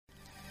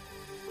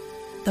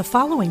The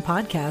following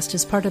podcast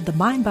is part of the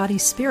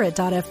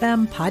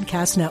MindBodySpirit.fm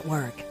podcast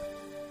network.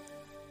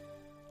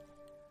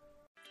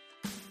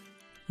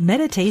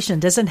 Meditation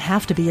doesn't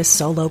have to be a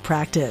solo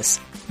practice.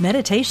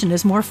 Meditation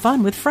is more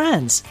fun with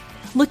friends.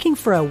 Looking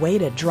for a way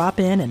to drop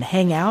in and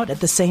hang out at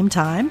the same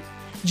time?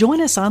 Join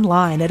us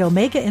online at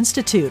Omega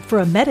Institute for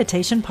a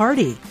meditation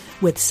party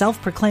with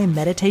self-proclaimed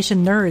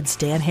meditation nerds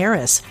Dan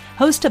Harris,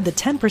 host of the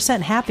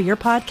 10% Happier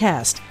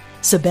podcast,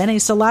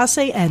 Sabene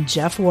Selassie, and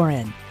Jeff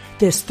Warren.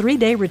 This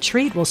 3-day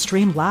retreat will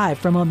stream live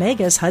from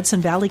Omega's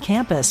Hudson Valley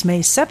campus May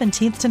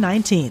 17th to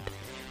 19th.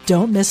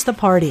 Don't miss the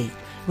party.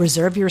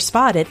 Reserve your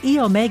spot at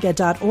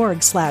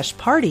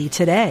eomega.org/party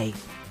today.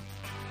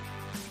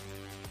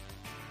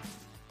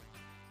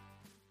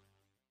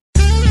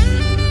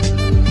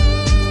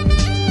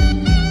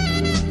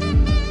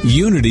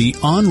 Unity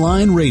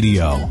Online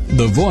Radio,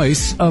 the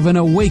voice of an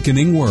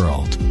awakening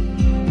world.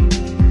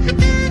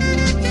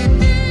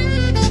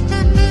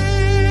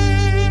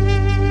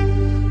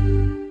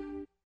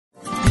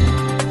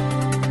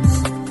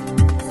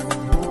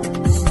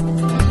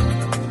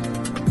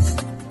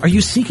 Are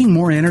you seeking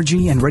more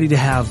energy and ready to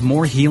have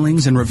more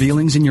healings and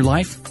revealings in your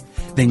life?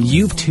 Then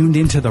you've tuned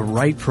into the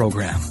right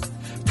program.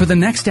 For the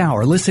next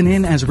hour, listen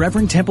in as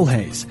Reverend Temple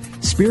Hayes,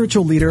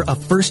 spiritual leader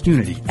of First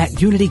Unity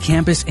at Unity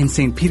Campus in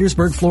St.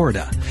 Petersburg,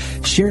 Florida,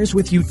 shares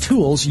with you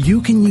tools you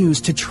can use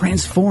to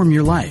transform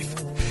your life.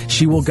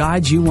 She will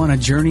guide you on a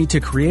journey to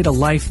create a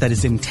life that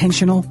is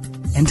intentional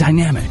and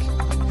dynamic.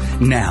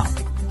 Now,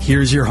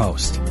 here's your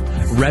host,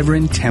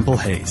 Reverend Temple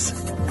Hayes.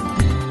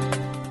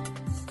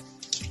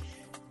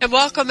 And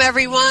welcome,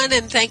 everyone,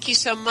 and thank you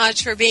so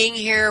much for being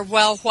here.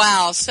 Well,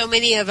 wow, so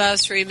many of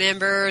us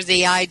remember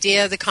the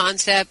idea, the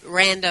concept,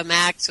 random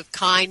acts of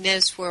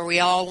kindness, where we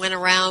all went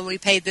around, we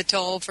paid the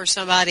toll for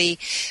somebody,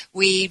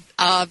 we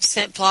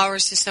sent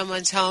flowers to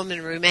someone's home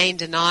and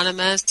remained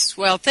anonymous.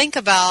 Well, think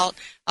about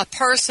a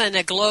person,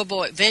 a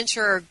global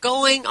adventurer,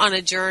 going on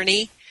a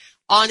journey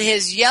on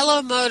his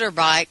yellow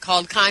motorbike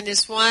called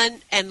Kindness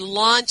One and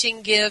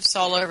launching gifts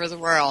all over the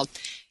world.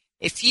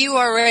 If you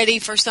are ready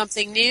for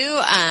something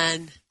new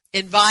and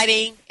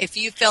inviting, if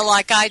you feel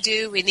like I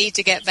do, we need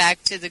to get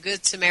back to the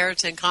Good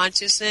Samaritan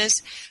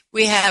consciousness.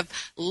 We have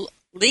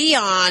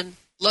Leon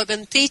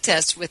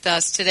Logantitas with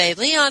us today.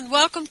 Leon,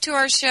 welcome to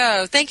our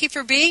show. Thank you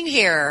for being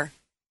here.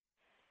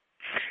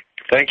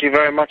 Thank you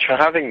very much for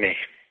having me.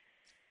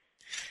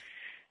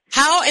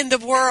 How in the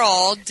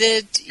world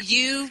did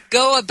you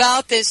go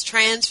about this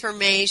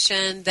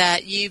transformation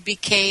that you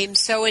became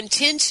so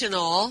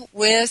intentional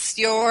with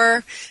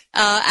your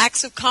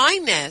acts of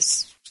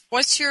kindness?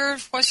 What's your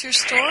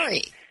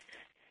story?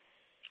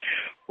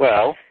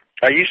 Well,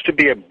 I used to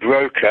be a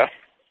broker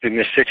in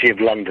the city of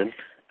London,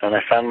 and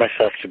I found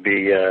myself to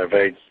be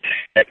very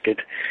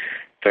disconnected,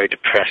 very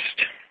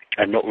depressed,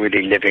 and not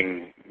really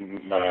living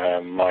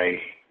my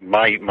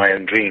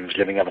own dreams,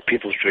 living other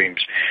people's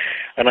dreams.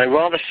 And I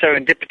rather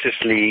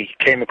serendipitously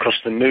came across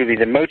the movie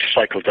The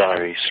Motorcycle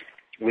Diaries,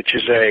 which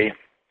is a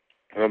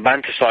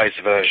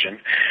romanticized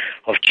version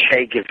of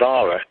Che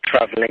Guevara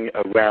traveling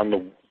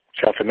around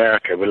South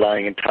America,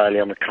 relying entirely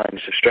on the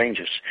kindness of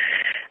strangers.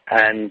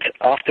 And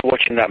after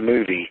watching that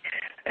movie,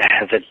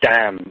 the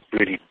dam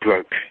really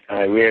broke, and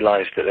I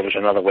realized that there was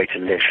another way to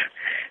live.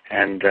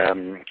 And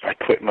I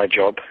quit my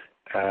job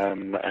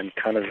and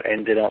kind of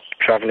ended up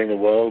traveling the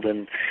world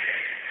and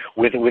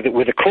with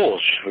a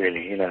cause,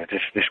 really, you know,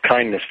 this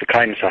kindness, the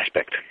kindness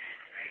aspect.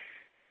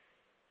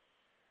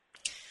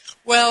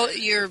 Well,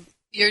 you're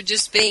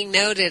just being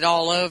noted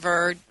all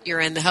over. You're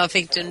in the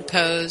Huffington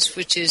Post,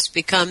 which has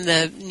become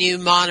the new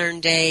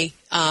modern-day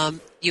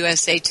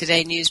USA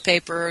Today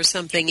newspaper, or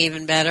something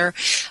even better.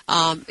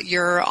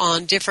 You're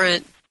on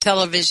different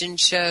television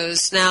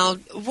shows. Now,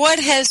 when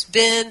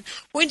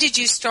did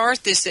you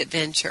start this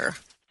adventure?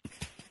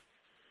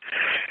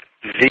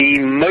 The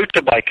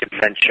motorbike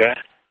adventure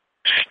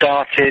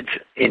started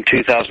in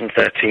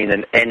 2013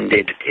 and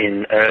ended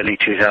in early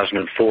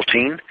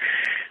 2014.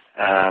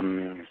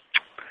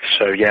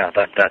 So yeah,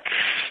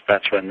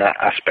 that's when that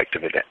aspect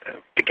of it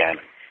began.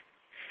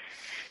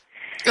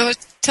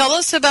 Tell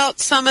us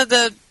about some of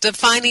the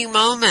defining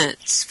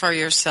moments for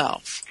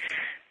yourself.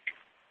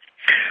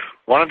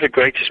 One of the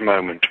greatest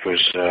moments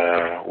was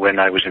when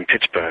I was in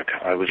Pittsburgh.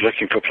 I was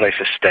looking for a place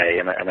to stay,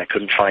 and I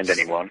couldn't find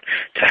anyone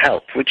to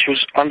help, which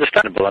was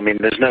understandable. I mean,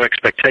 there's no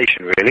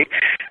expectation, really,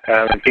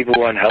 and people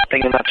weren't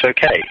helping, and that's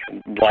okay.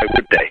 Why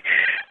would they?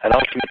 And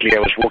ultimately, I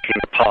was walking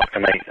in the park,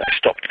 and I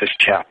stopped this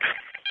chap,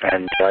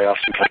 and I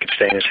asked him if I could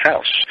stay in his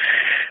house.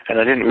 And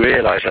I didn't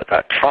realize at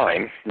that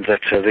time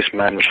that this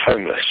man was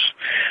homeless.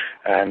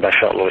 And I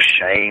felt a lot of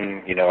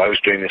shame. You know, I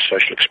was doing this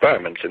social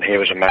experiment, and here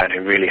was a man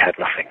who really had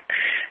nothing.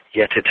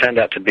 Yet it turned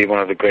out to be one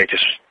of the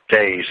greatest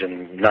days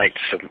and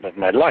nights of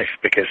my life,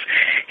 because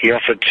he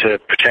offered to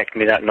protect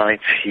me that night.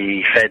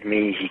 He fed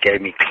me, he gave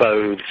me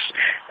clothes,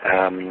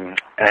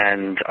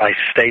 and I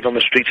stayed on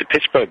the streets of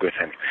Pittsburgh with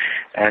him.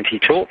 And he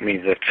taught me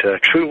that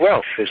true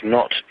wealth is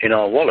not in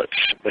our wallets,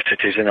 but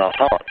it is in our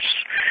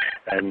hearts.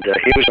 And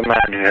he was a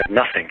man who had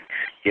nothing,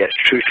 yet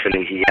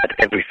truthfully he had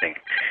everything.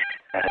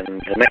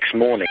 And the next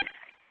morning,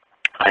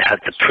 I had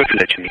the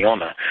privilege and the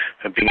honor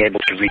of being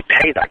able to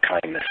repay that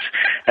kindness.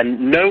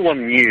 And no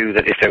one knew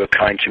that if they were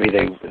kind to me,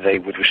 they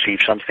would receive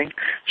something.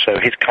 So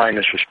his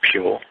kindness was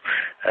pure.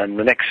 And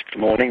the next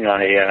morning,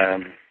 I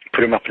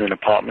put him up in an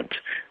apartment,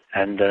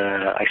 and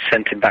I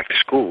sent him back to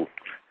school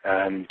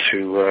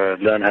to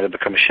learn how to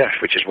become a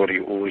chef, which is what he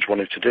always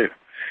wanted to do.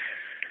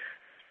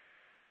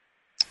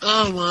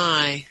 Oh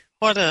my!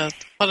 What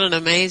an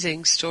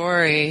amazing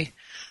story!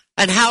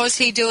 And how is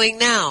he doing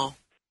now?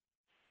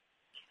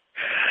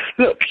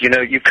 Look,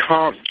 you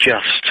can't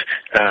just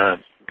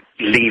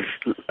leave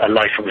a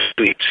life on the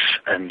streets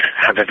and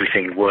have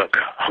everything work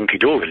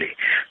hunky-dorily.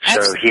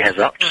 So he has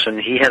ups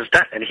and he has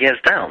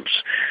downs,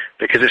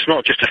 because it's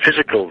not just a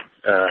physical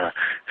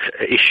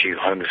issue,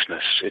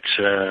 homelessness. It's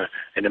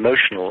an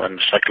emotional and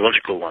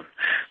psychological one.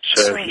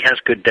 So he has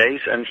good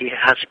days and he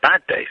has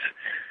bad days.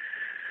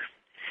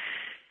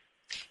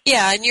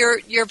 Yeah, and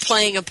you're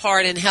playing a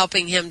part in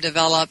helping him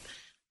develop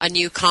a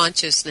new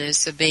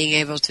consciousness of being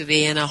able to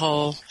be in a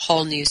whole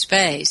new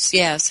space.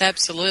 Yes,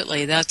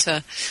 absolutely. That's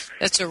a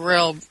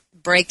real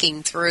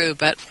breaking through.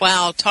 But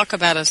wow, talk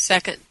about a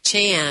second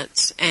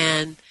chance.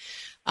 And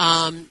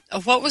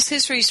what was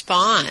his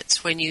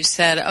response when you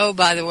said, "Oh,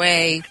 by the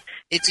way,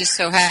 it just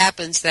so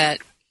happens that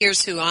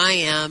here's who I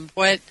am"?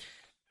 What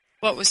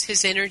was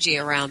his energy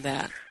around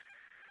that?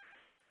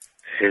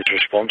 His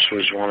response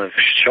was one of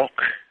shock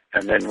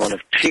and then one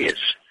of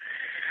tears.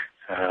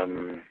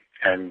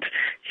 And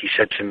he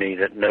said to me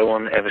that no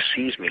one ever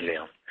sees me,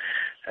 Leon,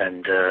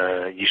 and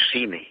you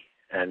see me.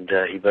 And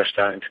he burst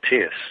out into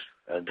tears.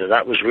 And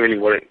that was really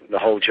what the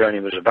whole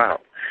journey was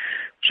about.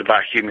 It was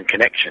about human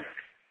connection.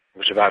 It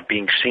was about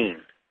being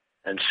seen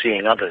and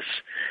seeing others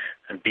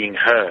and being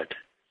heard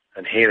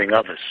and hearing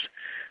others.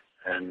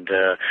 And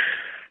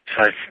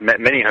I've met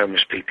many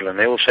homeless people, and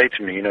they all say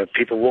to me,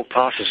 people walk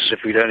past us as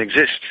if we don't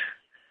exist.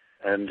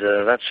 And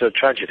that's a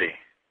tragedy,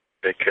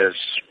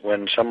 because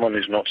when someone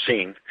is not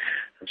seen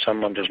and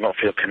someone does not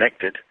feel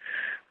connected,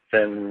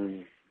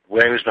 then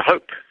where is the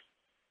hope?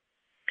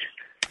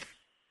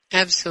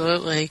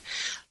 Absolutely.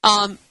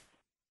 I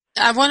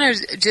want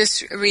to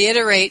just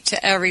reiterate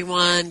to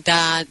everyone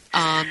that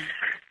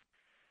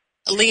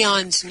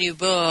Leon's new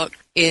book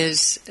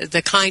is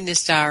The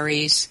Kindness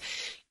Diaries,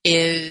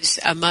 is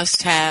a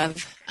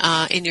must-have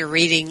in your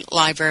reading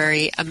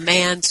library, a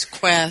man's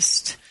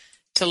quest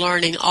to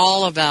learning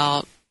all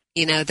about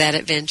that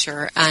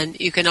adventure. And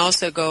you can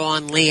also go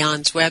on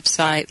Leon's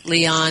website,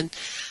 Leon,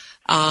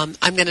 I'm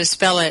going to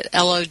spell it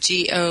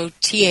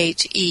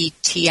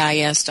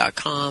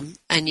LOGOTHETIS.com,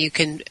 and you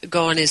can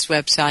go on his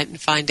website and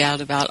find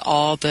out about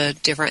all the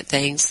different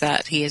things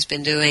that he has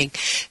been doing.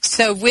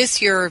 So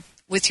with your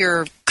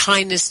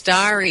Kindness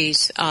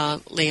Diaries,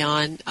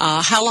 Leon,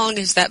 how long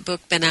has that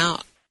book been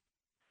out?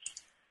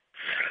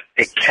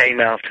 It came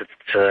out at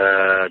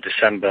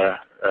December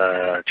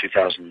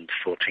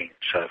 2014,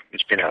 so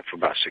it's been out for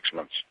about 6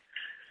 months.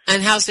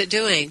 And how's it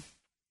doing?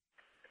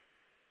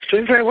 It's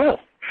doing very well.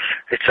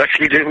 It's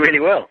actually doing really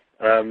well.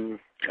 I'm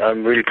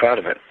really proud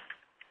of it.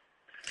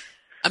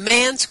 A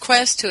man's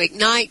quest to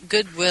ignite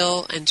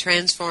goodwill and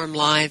transform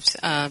lives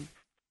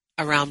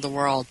around the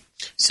world.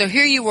 So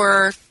here you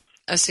were,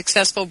 a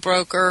successful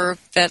broker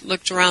that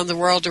looked around the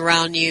world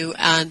around you,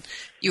 and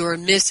you were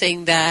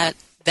missing that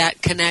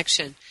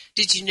connection.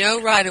 Did you know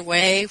right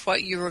away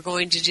what you were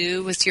going to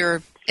do with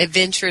your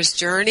adventurous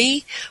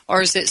journey,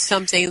 or is it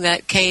something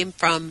that came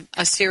from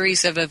a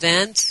series of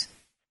events?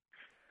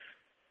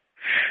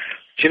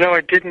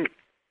 I didn't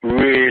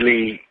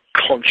really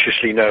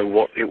consciously know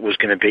what it was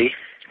going to be.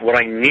 What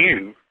I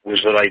knew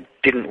was that I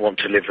didn't want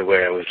to live the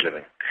way I was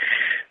living.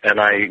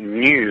 And I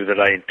knew that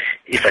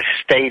if I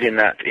stayed in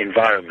that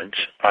environment,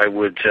 I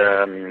would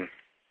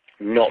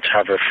not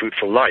have a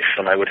fruitful life,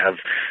 and I would have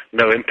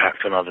no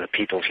impact on other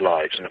people's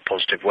lives in a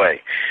positive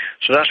way.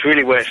 So that's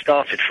really where it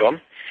started from.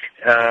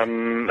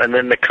 And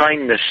then the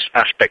kindness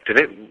aspect of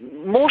it,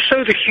 more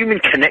so the human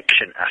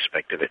connection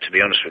aspect of it, to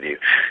be honest with you,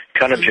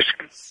 kind of just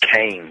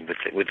came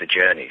with the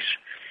journeys.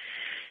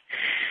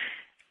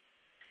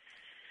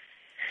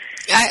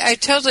 I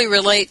totally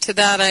relate to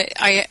that.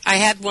 I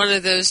had one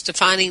of those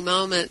defining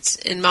moments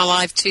in my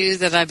life, too,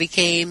 that I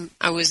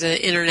was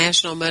an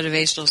international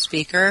motivational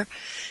speaker,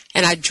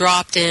 and I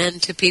dropped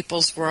into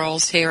people's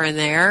worlds here and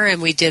there, and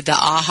we did the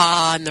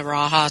aha and the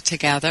raha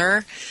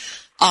together.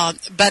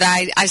 But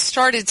I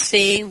started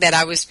seeing that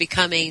I was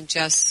becoming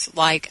just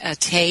like a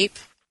tape,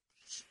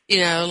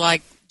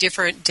 like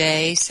different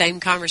day, same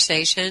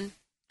conversation.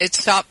 It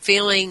stopped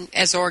feeling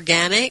as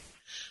organic.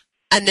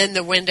 And then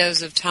the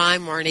windows of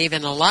time weren't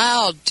even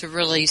allowed to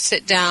really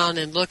sit down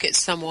and look at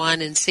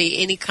someone and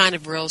see any kind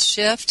of real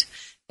shift.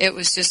 It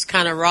was just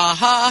kind of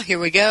raw, here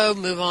we go,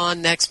 move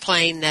on, next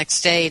plane, next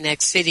day,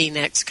 next city,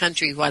 next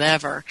country,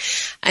 whatever.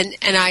 And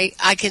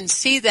I can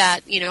see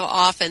that,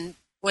 often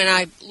when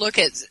I look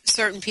at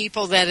certain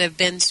people that have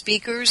been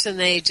speakers and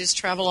they just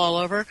travel all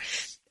over,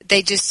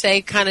 they just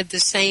say kind of the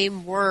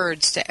same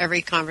words to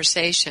every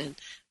conversation.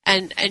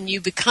 And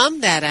you become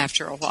that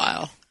after a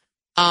while.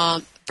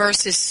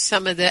 versus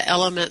some of the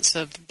elements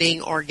of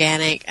being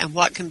organic and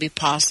what can be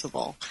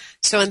possible.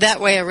 So in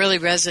that way, I really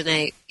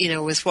resonate,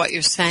 with what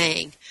you're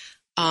saying,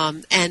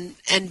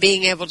 and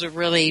being able to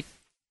really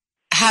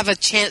have a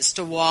chance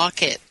to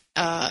walk it,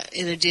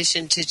 in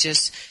addition to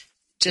just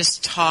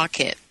talk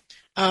it.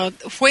 How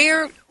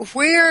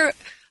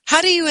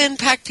do you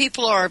impact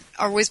people, or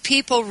with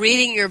people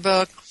reading your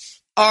book?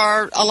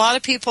 Are a lot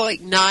of people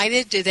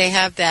ignited? Do they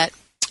have that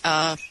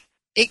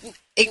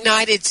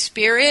ignited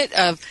spirit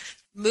of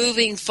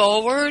moving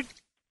forward,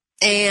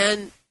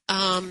 and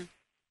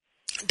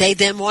they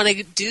then want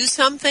to do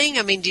something?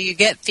 I mean, do you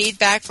get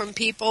feedback from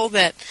people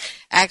that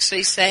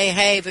actually say,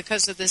 hey,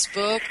 because of this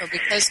book or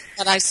because of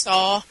what I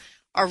saw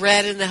or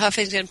read in the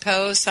Huffington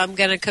Post, I'm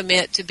going to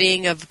commit to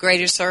being of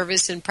greater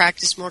service and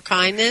practice more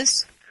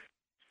kindness?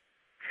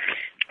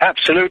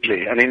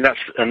 Absolutely. I mean,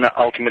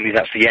 ultimately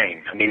that's the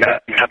aim. I mean,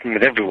 that can happen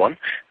with everyone,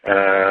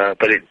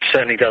 but it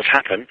certainly does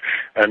happen,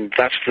 and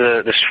that's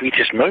the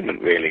sweetest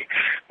moment, really,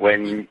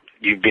 when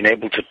you've been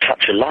able to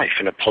touch a life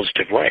in a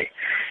positive way.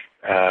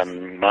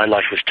 My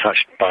life was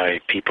touched by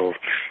people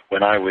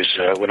when I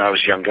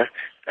was younger,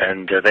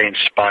 and they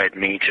inspired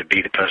me to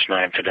be the person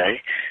I am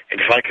today. And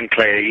if I can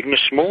play even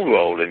a small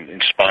role in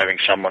inspiring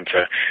someone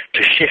to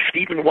shift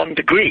even 1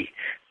 degree,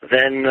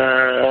 then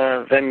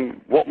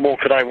what more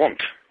could I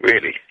want,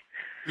 really?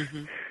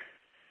 Mm-hmm.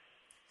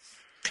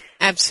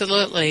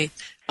 Absolutely.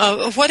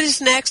 What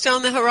is next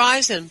on the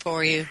horizon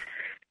for you?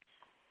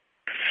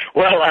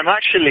 Well, I'm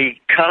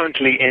actually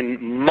currently in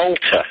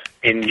Malta,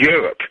 in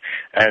Europe,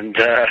 and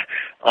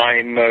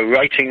I'm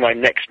writing my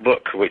next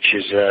book, which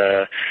is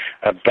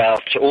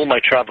about all my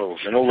travels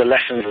and all the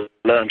lessons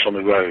learned on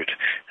the road.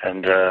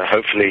 And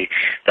hopefully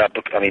that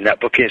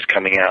book is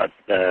coming out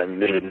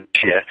middle of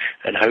this year,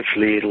 and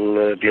hopefully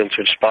it'll be able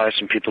to inspire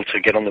some people to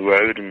get on the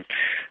road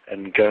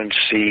and go and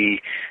see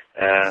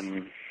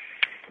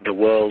the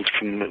world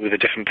with a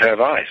different pair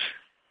of eyes.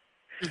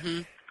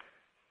 Mm-hmm.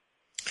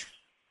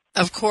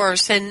 Of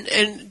course.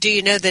 And do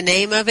you know the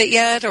name of it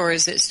yet, or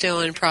is it still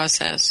in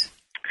process?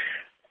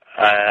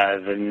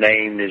 The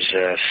name is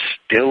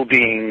still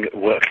being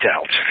worked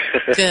out.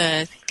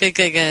 Good.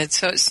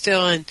 So it's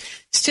still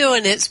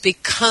in its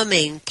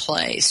becoming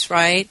place,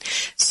 right?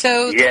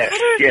 So yes.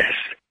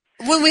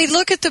 When we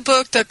look at the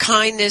book, The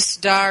Kindness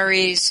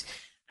Diaries,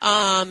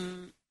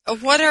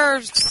 what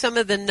are some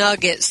of the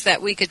nuggets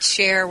that we could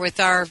share with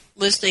our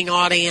listening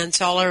audience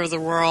all over the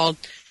world?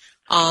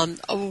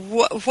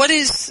 What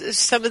is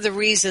some of the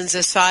reasons,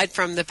 aside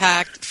from the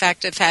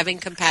fact of having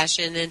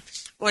compassion and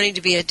wanting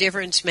to be a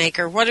difference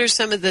maker, what are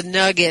some of the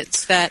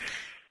nuggets that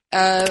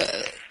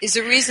is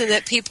the reason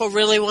that people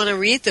really want to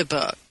read the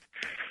book?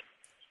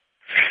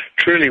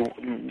 Truly,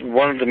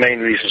 one of the main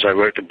reasons I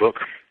wrote the book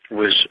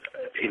was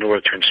in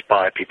order to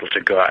inspire people to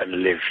go out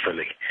and live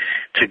fully,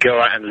 to go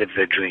out and live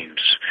their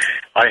dreams.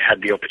 I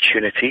had the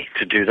opportunity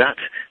to do that,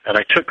 and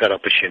I took that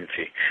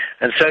opportunity.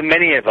 And so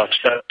many of us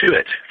don't do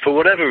it for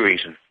whatever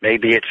reason.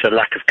 Maybe it's a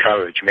lack of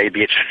courage,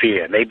 maybe it's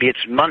fear, maybe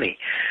it's money.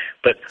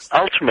 But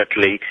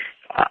ultimately,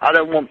 I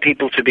don't want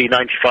people to be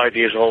 95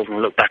 years old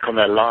and look back on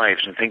their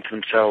lives and think to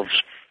themselves,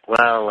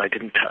 well, I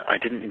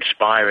didn't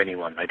inspire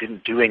anyone, I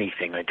didn't do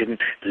anything, I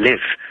didn't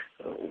live.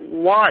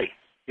 Why?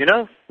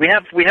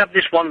 We have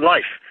this one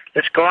life.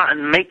 Let's go out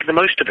and make the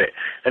most of it.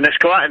 And let's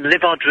go out and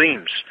live our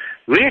dreams.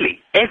 Really,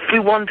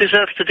 everyone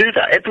deserves to do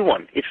that.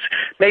 Everyone. It's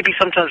maybe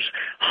sometimes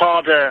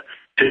harder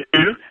to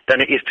do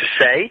than it is to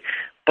say.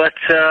 But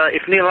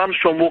if Neil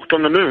Armstrong walked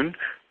on the moon,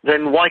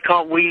 then why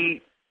can't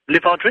we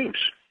live our dreams?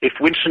 If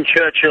Winston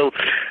Churchill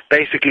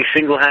basically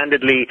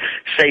single-handedly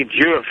saved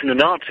Europe from the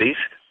Nazis,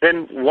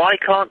 then why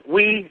can't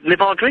we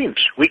live our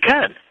dreams? We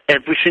can.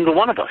 Every single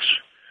one of us.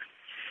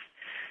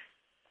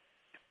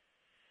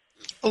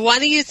 Why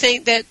do you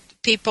think that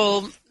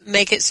people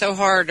make it so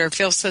hard or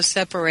feel so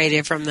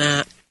separated from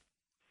that?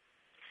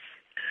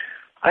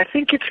 I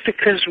think it's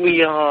because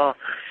we are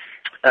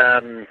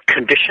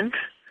conditioned.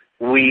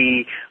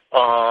 We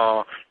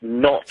are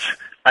not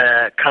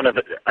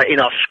in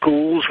our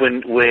schools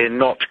when we're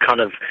not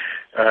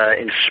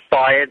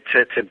inspired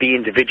to be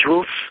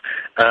individuals.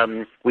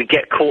 We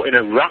get caught in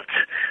a rut.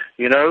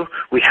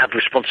 We have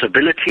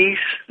responsibilities,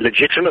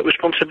 legitimate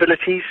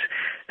responsibilities,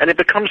 and it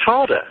becomes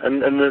harder.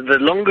 And the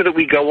longer that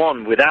we go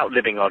on without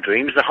living our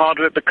dreams, the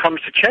harder it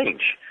becomes to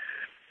change.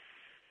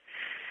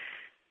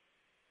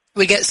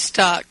 We get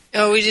stuck.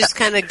 We just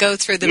kind of go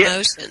through the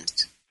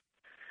motions.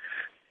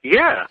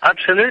 Yeah,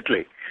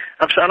 absolutely.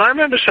 And I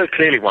remember so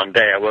clearly one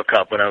day I woke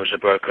up when I was a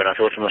broker and I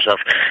thought to myself,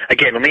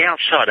 again, on the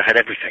outside I had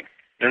everything.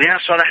 On the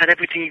outside I had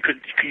everything you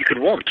could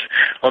want.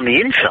 On the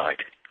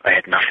inside I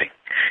had nothing.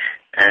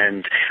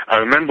 And I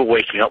remember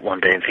waking up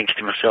one day and thinking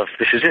to myself,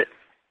 this is it.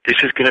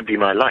 This is going to be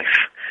my life.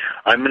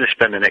 I'm going to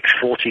spend the next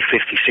 40,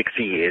 50,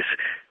 60 years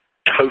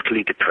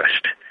totally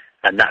depressed.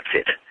 And that's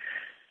it.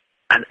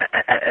 And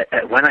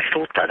when I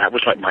thought that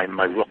was like my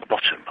rock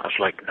bottom. I was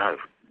like, no,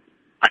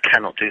 I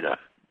cannot do that.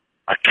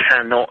 I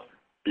cannot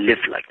live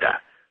like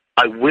that.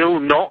 I will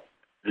not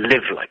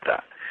live like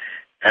that.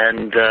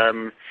 And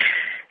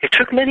it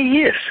took many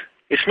years.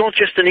 It's not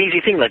just an easy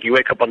thing, like you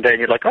wake up one day and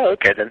you're like, oh,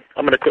 okay, then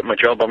I'm going to quit my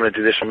job, I'm going to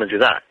do this, I'm going to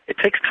do that. It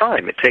takes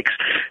time. It takes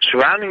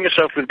surrounding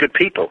yourself with good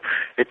people.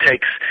 It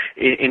takes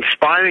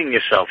inspiring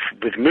yourself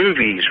with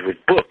movies, with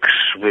books,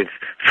 with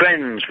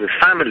friends, with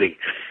family.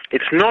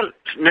 It's not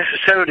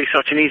necessarily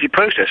such an easy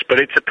process, but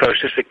it's a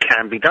process that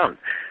can be done.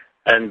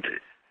 And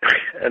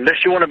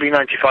unless you want to be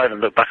 95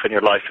 and look back on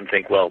your life and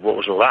think, well, what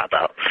was all that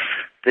about?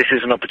 This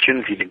is an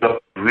opportunity to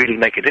go really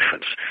make a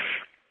difference.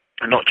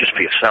 And not just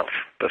for yourself,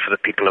 but for the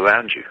people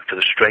around you, for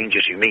the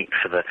strangers you meet,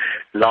 for the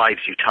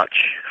lives you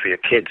touch, for your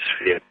kids,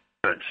 for your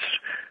parents,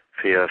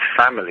 for your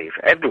family,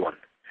 for everyone.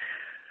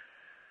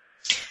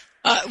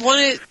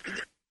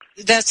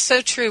 That's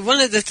so true.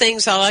 One of the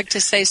things I like to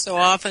say so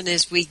often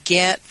is we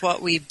get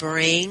what we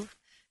bring.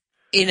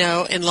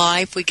 In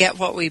life, we get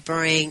what we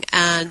bring.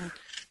 And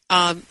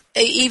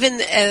even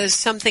as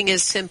something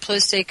as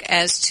simplistic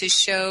as to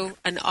show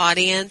an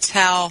audience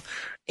how,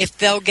 if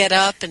they'll get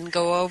up and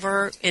go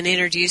over and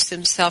introduce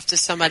themselves to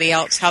somebody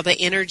else, how the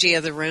energy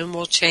of the room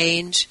will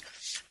change.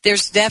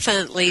 There's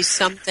definitely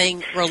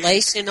something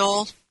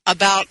relational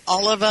about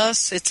all of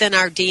us. It's in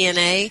our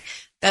DNA.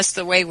 That's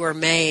the way we're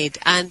made.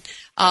 And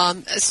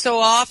so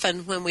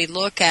often when we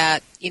look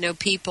at,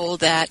 people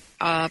that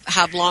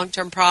have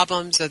long-term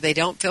problems or they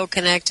don't feel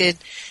connected,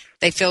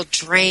 they feel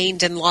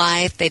drained in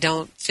life, they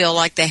don't feel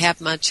like they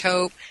have much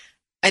hope.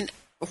 And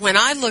when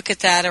I look at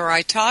that or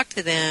I talk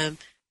to them,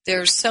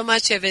 there's so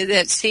much of it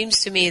that seems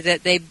to me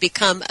that they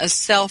become a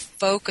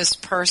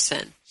self-focused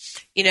person.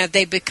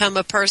 They become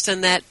a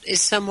person that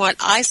is somewhat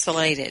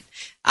isolated.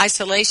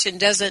 Isolation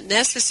doesn't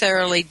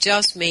necessarily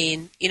just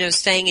mean,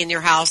 staying in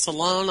your house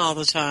alone all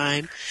the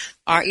time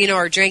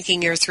or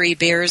drinking your 3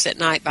 beers at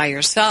night by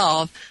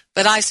yourself.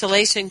 But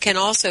isolation can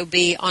also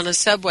be on a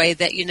subway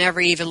that you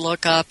never even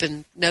look up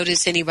and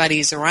notice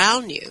anybody's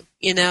around you,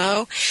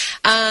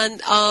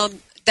 And,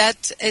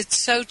 it's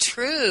so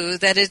true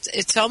that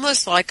it's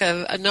almost like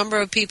a number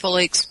of people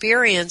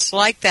experience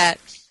like that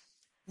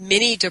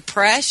mini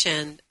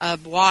depression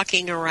of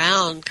walking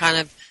around kind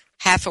of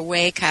half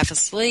awake, half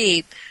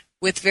asleep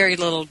with very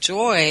little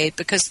joy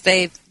because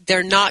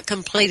they're not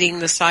completing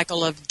the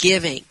cycle of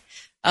giving,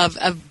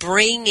 of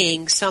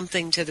bringing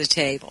something to the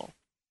table,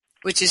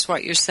 which is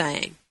what you're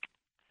saying.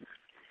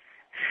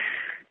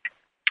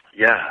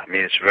 Yeah, I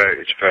mean, it's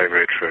very,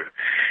 very true.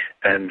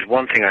 And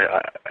one thing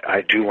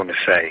I do want to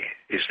say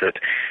is that,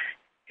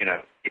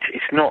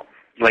 it's not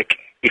like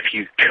if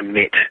you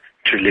commit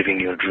to living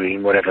your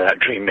dream, whatever that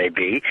dream may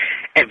be,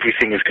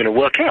 everything is going to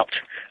work out.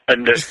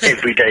 And that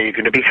every day you're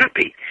going to be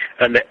happy.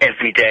 And that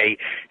every day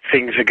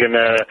things are going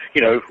to,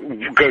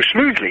 go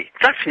smoothly.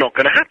 That's not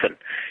going to happen.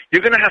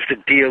 You're going to have to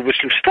deal with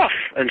some stuff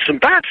and some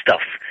bad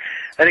stuff.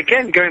 And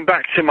again, going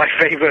back to my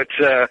favorite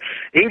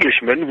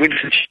Englishman,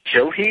 Winston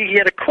Churchill, he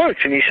had a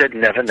quote and he said,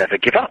 never, never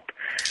give up.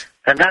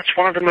 And that's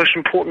one of the most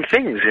important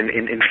things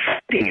in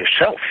finding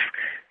yourself.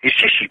 It's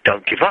just you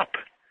don't give up.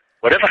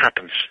 Whatever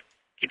happens,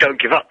 you don't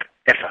give up,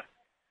 ever.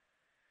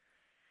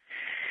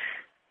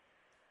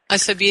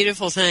 That's a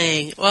beautiful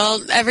thing.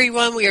 Well,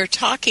 everyone, we are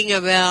talking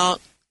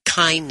about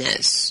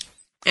kindness.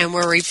 And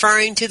we're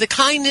referring to the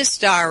Kindness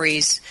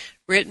Diaries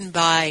written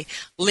by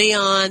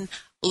Leon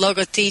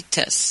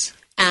Logothetis.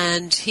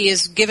 And he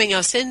is giving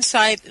us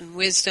insight and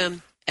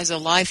wisdom as a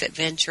life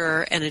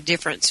adventurer and a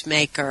difference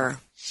maker.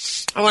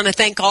 I want to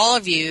thank all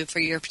of you for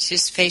your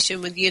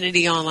participation with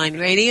Unity Online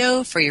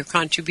Radio, for your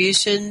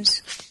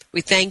contributions.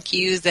 We thank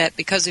you that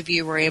because of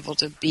you we're able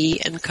to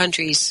be in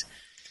countries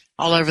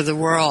all over the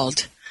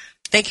world.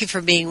 Thank you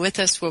for being with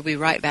us. We'll be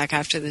right back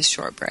after this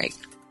short break.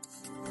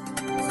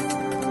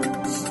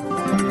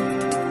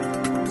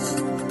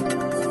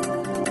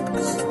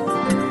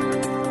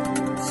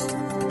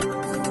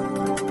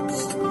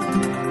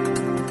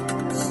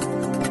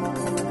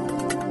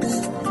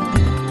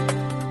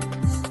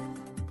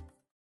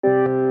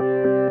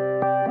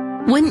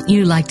 Wouldn't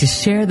you like to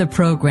share the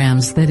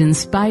programs that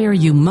inspire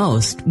you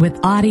most with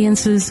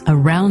audiences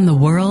around the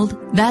world?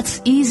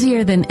 That's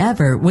easier than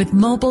ever with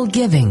mobile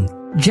giving.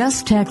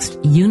 Just text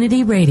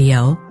Unity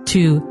Radio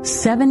to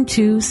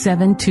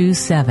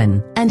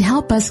 72727 and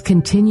help us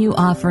continue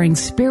offering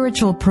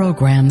spiritual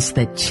programs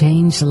that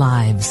change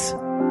lives.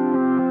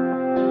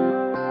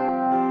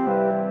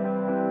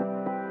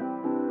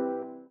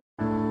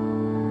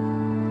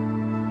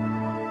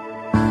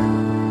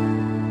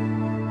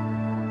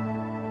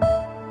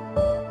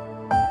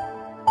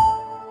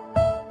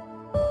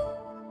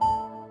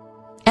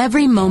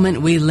 Every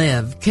moment we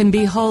live can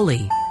be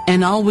holy,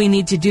 and all we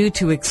need to do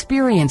to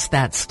experience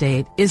that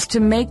state is to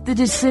make the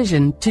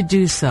decision to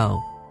do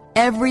so.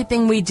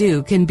 Everything we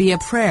do can be a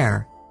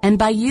prayer, and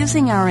by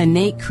using our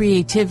innate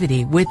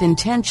creativity with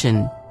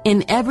intention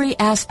in every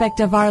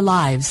aspect of our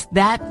lives,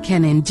 that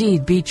can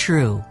indeed be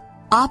true.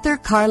 Author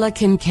Carla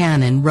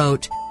Kincannon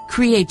wrote,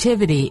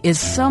 "Creativity is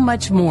so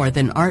much more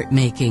than art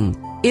making.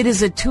 It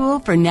is a tool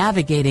for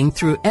navigating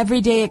through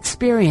everyday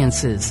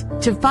experiences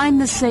to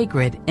find the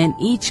sacred in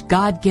each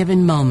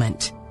God-given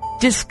moment.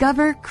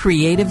 Discover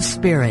creative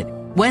spirit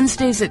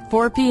Wednesdays at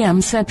 4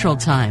 p.m. Central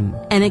Time,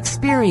 and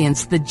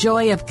experience the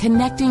joy of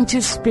connecting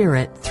to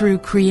Spirit through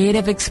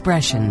creative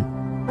expression.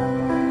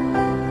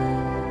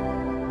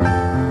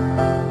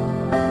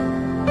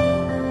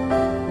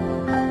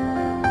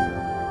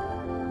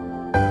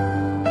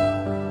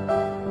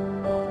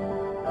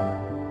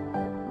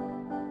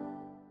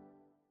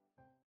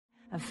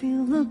 I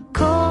feel the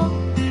call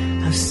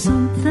of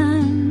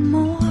something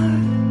more.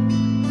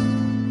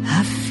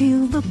 I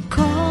feel the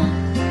call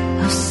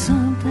of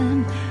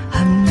something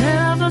I've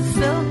never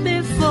felt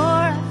before.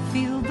 I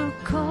feel the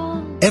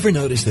call. Ever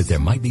notice that there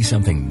might be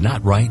something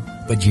not right,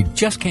 but you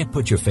just can't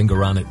put your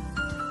finger on it?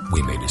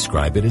 We may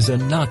describe it as a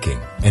knocking,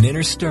 an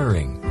inner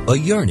stirring, a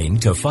yearning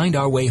to find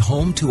our way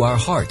home to our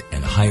heart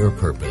and higher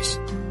purpose.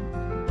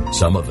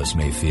 Some of us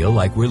may feel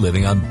like we're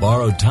living on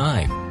borrowed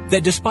time,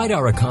 that despite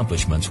our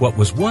accomplishments, what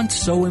was once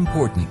so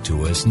important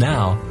to us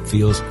now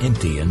feels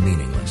empty and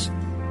meaningless.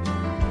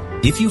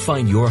 If you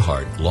find your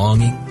heart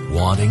longing,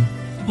 wanting,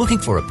 looking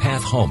for a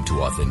path home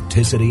to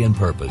authenticity and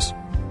purpose,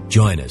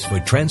 join us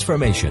for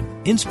transformation,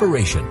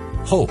 inspiration,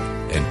 hope,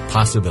 and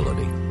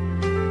possibility.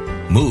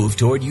 Move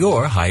toward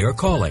your higher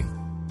calling.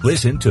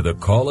 Listen to The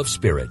Call of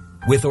Spirit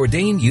with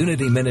ordained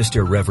Unity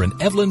Minister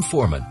Reverend Evelyn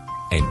Foreman,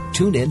 and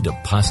tune in to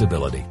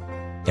Possibility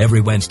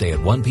every Wednesday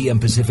at 1 p.m.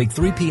 Pacific,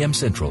 3 p.m.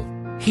 Central,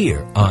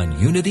 here on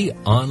Unity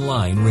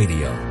Online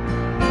Radio.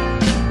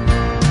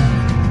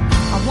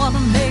 I want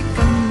to make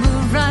a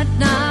move right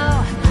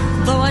now,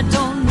 though I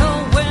don't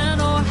know when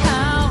or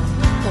how.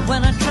 But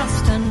when I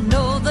trust and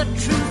know the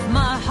truth,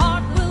 my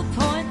heart will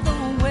point the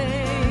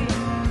way.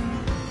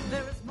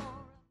 There is more.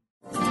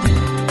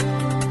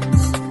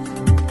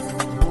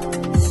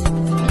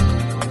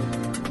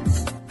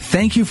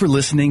 Thank you for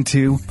listening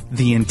to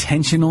The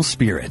Intentional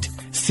Spirit,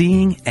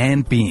 Seeing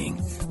and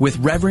Being with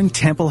Reverend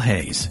Temple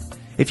Hayes.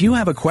 If you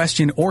have a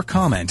question or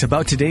comment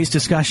about today's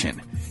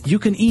discussion, you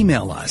can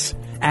email us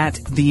at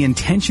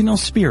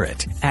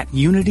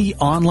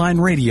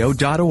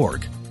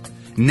theintentionalspirit@unityonlineradio.org.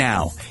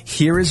 Now,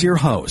 here is your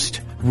host,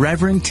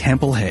 Reverend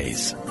Temple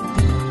Hayes.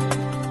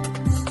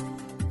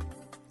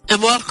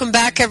 And welcome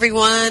back,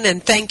 everyone,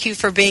 and thank you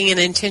for being an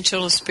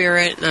intentional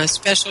spirit. And a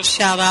special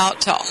shout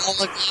out to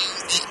all of you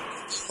that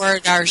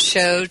forward our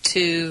show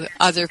to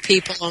other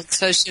people on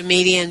social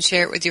media and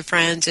share it with your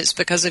friends. It's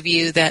because of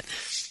you that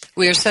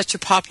we are such a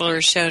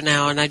popular show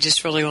now, and I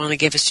just really want to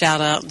give a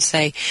shout out and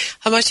say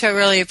how much I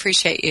really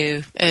appreciate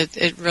you.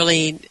 It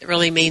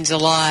really means a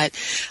lot.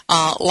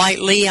 Like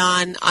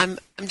Leon, I'm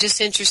just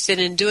interested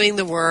in doing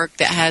the work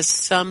that has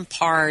some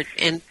part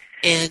in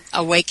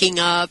a waking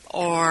up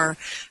or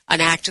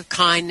an act of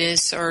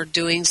kindness or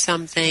doing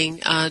something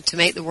to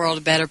make the world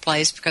a better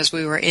place because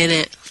we were in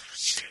it.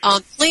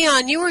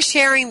 Leon, you were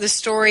sharing the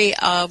story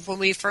of when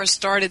we first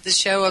started the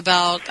show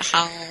about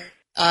how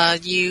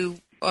you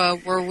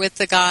were with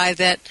the guy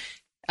that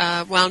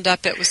wound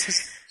up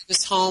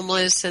was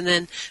homeless and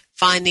then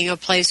finding a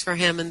place for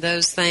him and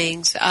those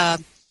things.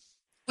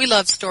 We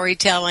love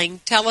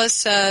storytelling. Tell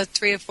us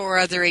 3 or 4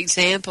 other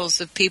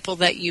examples of people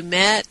that you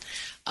met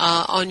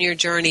on your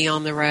journey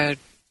on the road.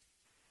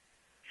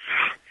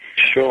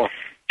 Sure.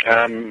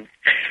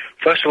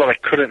 First of all, I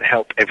couldn't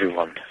help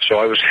everyone, so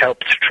I was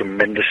helped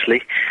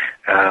tremendously.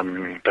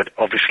 But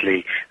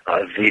obviously,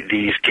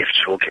 these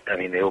gifts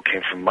they all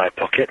came from my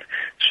pocket.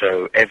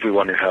 So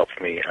everyone who helped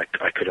me, I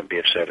couldn't be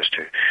of service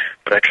to.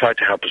 But I tried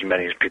to help as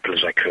many people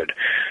as I could.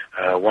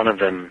 One of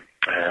them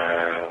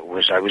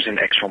I was in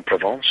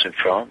Aix-en-Provence in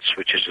France,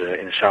 which is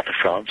in the south of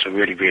France, a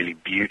really, really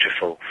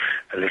beautiful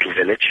little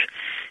village.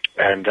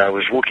 And I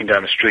was walking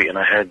down the street and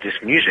I heard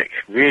this music,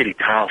 really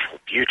powerful,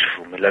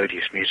 beautiful,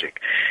 melodious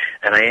music.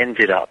 And I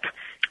ended up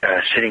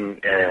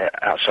sitting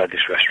outside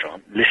this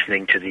restaurant,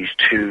 listening to these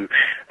 2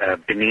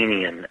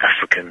 Beninian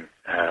African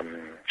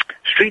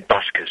street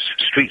buskers,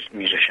 street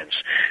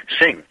musicians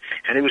sing.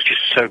 And it was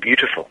just so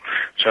beautiful.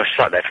 So I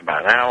sat there for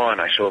about an hour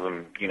and I saw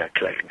them,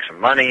 collecting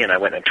some money, and I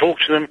went and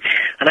talked to them.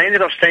 And I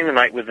ended up staying the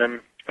night with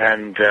them,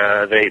 and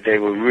they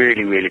were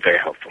really, really very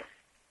helpful.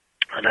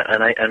 And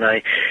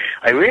I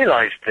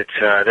realized that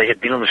they had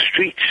been on the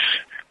streets,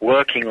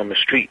 working on the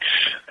streets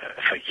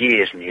for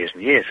years and years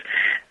and years,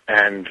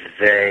 and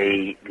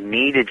they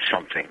needed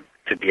something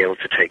to be able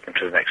to take them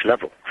to the next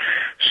level.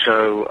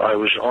 So I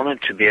was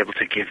honored to be able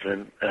to give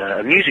them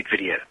a music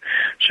video.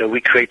 So we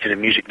created a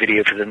music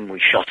video for them, we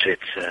shot it,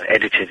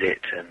 edited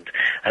it, and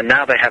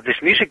now they have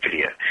this music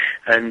video.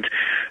 And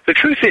the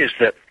truth is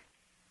that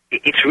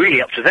it's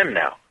really up to them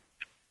now.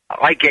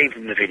 I gave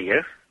them the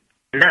video.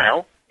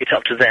 Now it's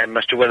up to them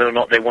as to whether or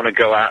not they want to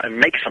go out and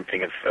make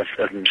something of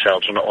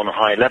themselves on a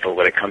high level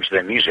when it comes to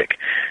their music,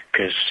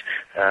 because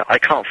I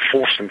can't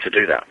force them to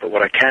do that, but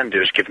what I can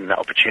do is give them that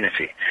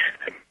opportunity.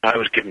 I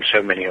was given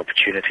so many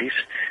opportunities,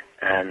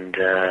 and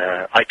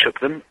I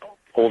took them,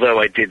 although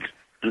I did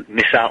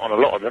miss out on a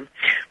lot of them,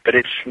 but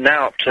it's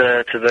now up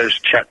to those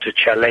to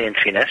Chalet and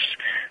Finesse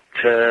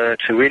to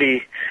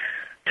really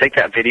take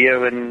that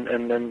video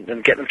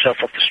and get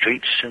themselves off the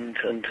streets, and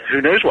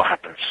who knows what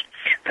happens.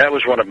 That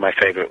was one of my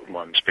favorite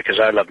ones, because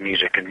I love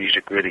music, and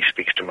music really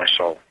speaks to my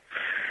soul.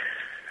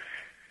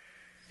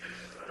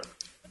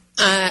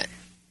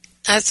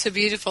 That's a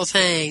beautiful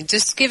thing.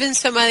 Just giving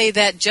somebody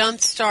that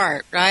jump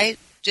start, right?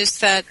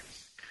 Just that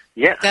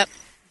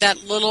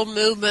little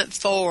movement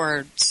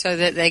forward, so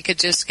that they could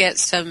just get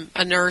some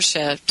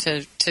inertia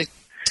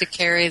to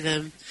carry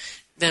them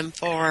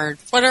forward.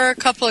 What are a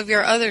couple of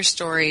your other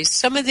stories?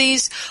 Some of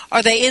these,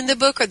 are they in the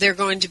book, or they're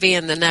going to be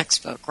in the next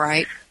book,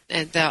 right?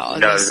 And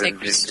the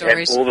sacred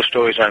stories. All the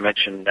stories I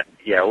mentioned.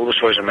 Yeah, all the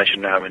stories I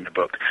mentioned now are in the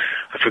book.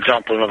 For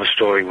example, another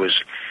story was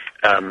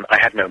I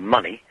had no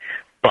money,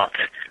 but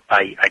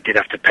I did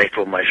have to pay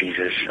for my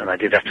visas, and I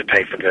did have to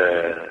pay for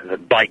the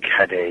bike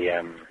had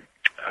a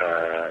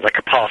like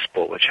a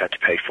passport which I had to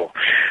pay for.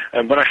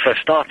 And when I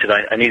first started,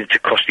 I needed to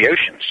cross the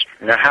oceans.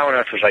 Now, how on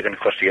earth was I going to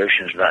cross the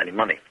oceans without any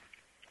money?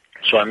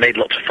 So I made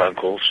lots of phone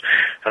calls,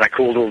 and I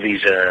called all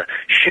these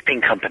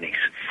shipping companies.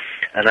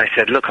 And I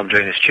said, look, I'm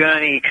doing this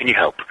journey, can you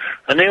help?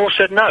 And they all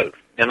said no.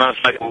 And I was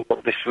like,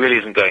 well, this really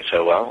isn't going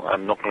so well.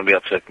 I'm not going to be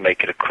able to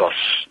make it across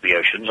the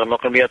oceans. I'm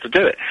not going to be able to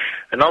do it.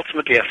 And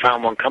ultimately I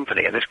found one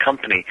company, and this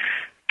company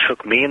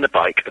took me and the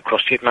bike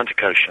across the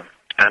Atlantic Ocean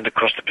and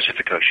across the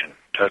Pacific Ocean,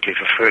 totally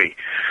for free.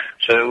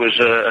 So it was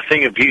a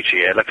thing of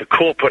beauty, like a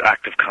corporate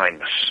act of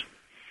kindness.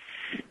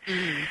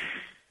 Mm.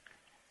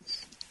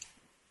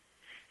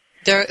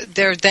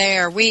 They're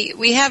there.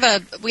 We have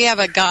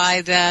a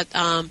guy that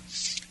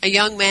a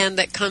young man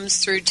that comes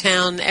through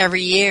town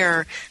every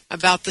year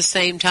about the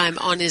same time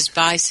on his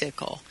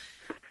bicycle,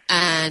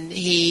 and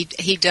he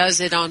does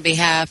it on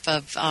behalf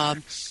of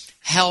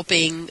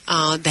helping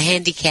the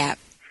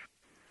handicapped.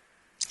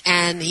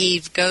 And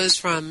he goes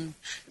from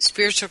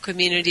spiritual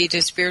community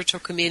to spiritual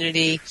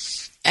community,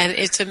 and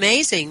it's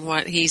amazing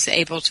what he's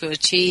able to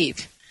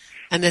achieve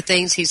and the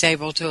things he's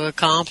able to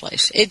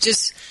accomplish.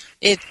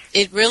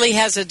 It really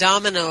has a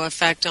domino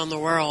effect on the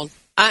world.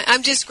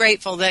 I'm just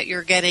grateful that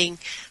you're getting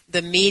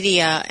the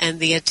media and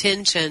the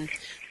attention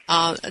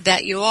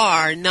that you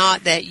are,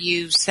 not that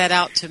you set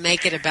out to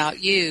make it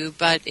about you,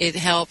 but it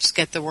helps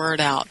get the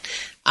word out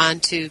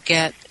and to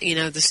get,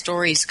 the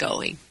stories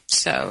going.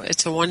 So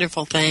it's a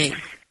wonderful thing.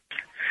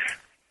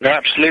 No,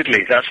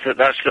 absolutely. That's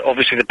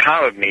obviously the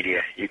power of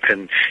media. You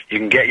can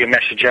get your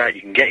message out,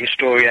 you can get your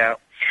story out,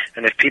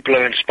 and if people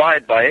are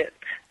inspired by it,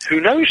 who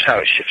knows how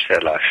it shifts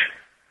their life.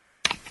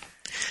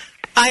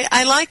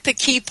 I like the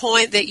key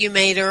point that you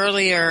made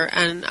earlier,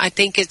 and I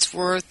think it's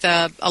worth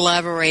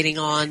elaborating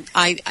on.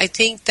 I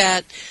think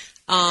that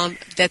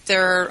that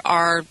there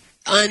are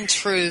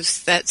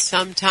untruths that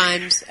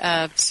sometimes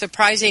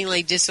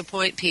surprisingly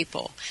disappoint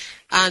people,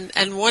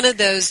 and one of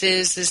those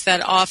is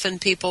that often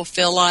people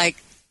feel like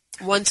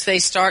once they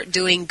start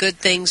doing good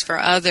things for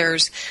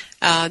others,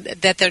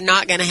 that they're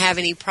not going to have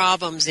any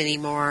problems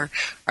anymore,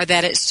 or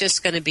that it's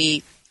just going to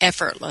be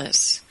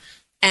effortless.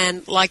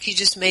 And like you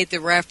just made the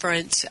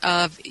reference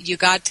of, you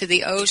got to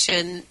the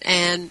ocean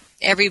and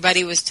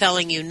everybody was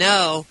telling you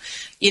no.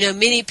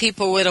 Many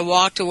people would have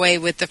walked away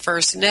with the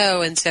first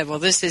no and said, well,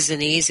 this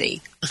isn't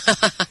easy.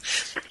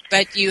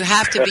 But you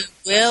have to be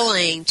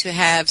willing to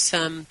have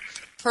some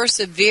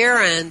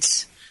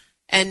perseverance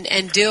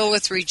and deal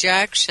with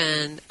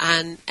rejection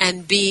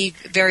and be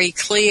very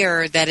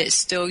clear that it's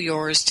still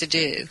yours to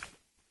do.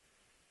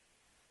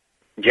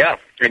 Yeah,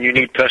 and you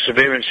need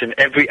perseverance in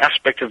every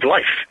aspect of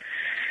life.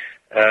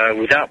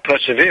 Without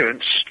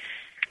perseverance,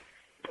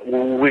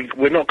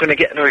 we're not going to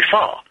get very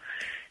far.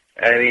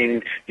 I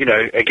mean,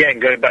 again,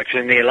 going back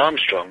to Neil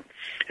Armstrong,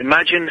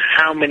 imagine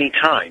how many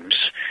times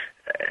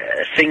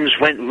things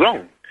went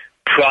wrong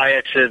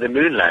prior to the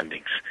moon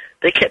landings.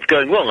 They kept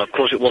going wrong. Of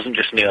course, it wasn't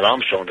just Neil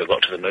Armstrong that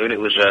got to the moon.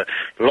 It was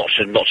lots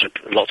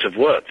of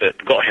work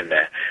that got him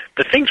there.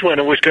 But things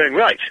weren't always going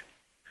right.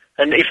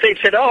 And if they'd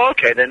said, oh,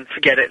 okay, then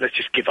forget it, let's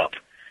just give up,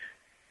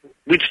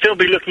 we'd still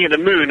be looking at the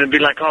moon and be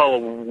like, oh,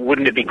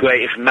 wouldn't it be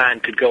great if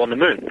man could go on the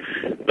moon?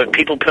 But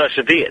people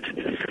persevered,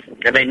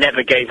 and they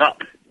never gave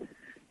up.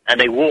 And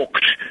they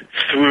walked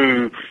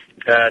through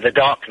the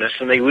darkness,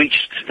 and they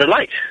reached the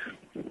light.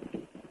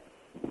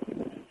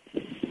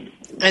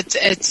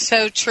 It's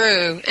so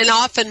true. And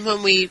often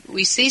when we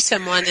see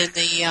someone in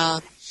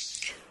the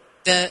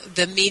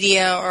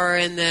media or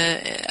in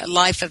the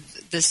life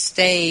of the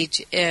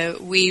stage,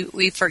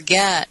 we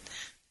forget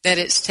that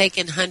it's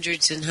taken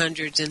hundreds and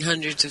hundreds and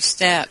hundreds of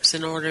steps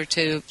in order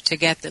to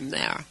get them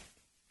there.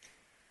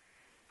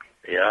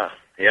 Yeah.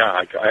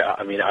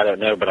 I mean, I don't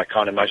know, but I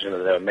can't imagine that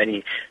there are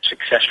many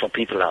successful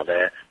people out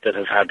there that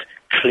have had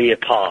clear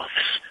paths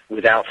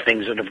without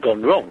things that have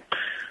gone wrong.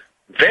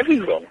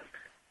 Very wrong.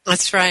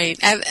 That's right.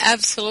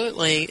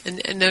 Absolutely.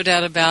 And no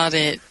doubt about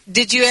it.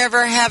 Did you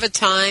ever have a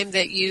time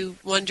that you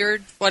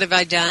wondered, what have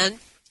I done?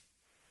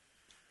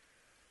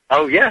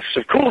 Oh, yes,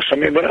 of course. I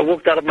mean, when I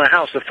walked out of my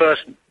house, the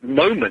first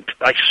moment,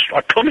 I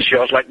promise you,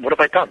 I was like, what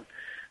have I done?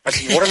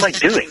 What am I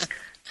doing?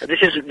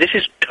 This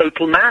is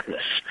total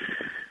madness.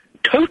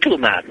 Total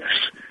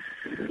madness.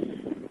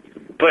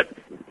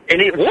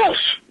 And it was.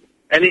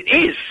 And it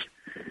is.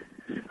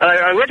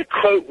 I read a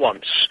quote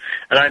once,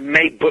 and I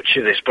may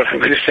butcher this, but I'm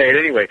going to say it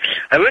anyway.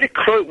 I read a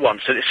quote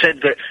once, and it said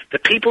that the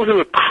people who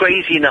are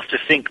crazy enough to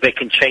think they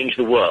can change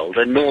the world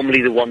are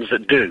normally the ones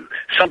that do.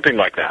 Something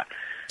like that.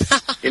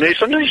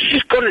 Sometimes you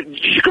just got to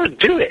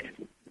do it.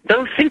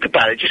 Don't think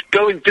about it. Just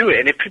go and do it.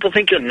 And if people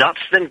think you're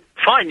nuts, then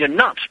fine, you're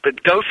nuts.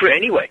 But go for it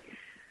anyway.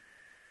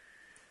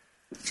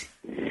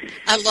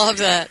 I love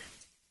that.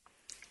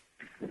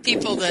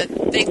 People that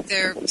think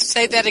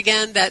say that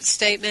again, that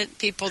statement,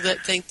 people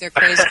that think they're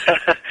crazy.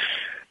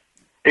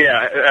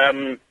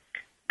 Yeah,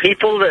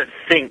 people that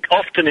think,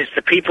 often it's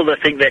the people that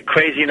think they're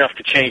crazy enough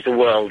to change the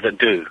world that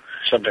do,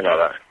 something like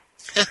that.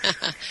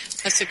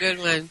 That's a good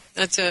one.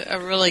 That's a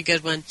really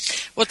good one.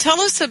 Well, tell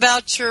us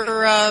about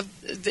your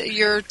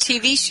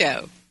TV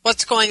show.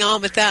 What's going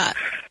on with that?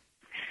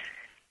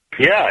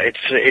 Yeah,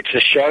 it's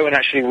a show, and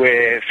actually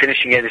we're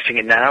finishing editing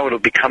it now. It'll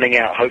be coming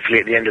out hopefully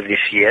at the end of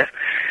this year.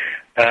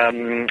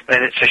 And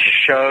it's a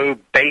show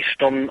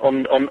based on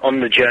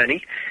the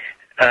journey.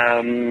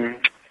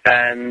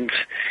 And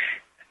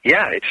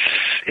yeah, it's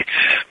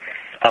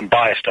I'm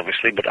biased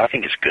obviously, but I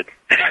think it's good.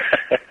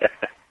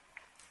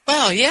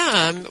 Well,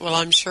 yeah.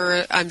 I'm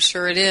sure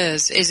it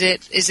is. Is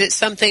it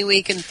something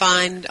we can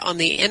find on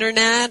the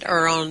internet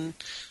or on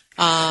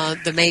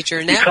the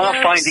major networks? You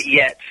can't find it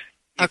yet.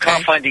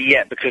 Can't find it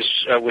yet because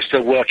we're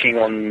still working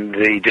on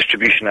the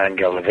distribution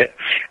angle of it.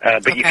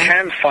 But you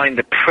can find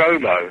the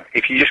promo.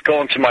 If you just go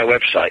onto my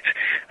website,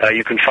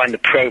 you can find the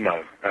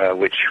promo,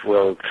 which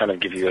will kind of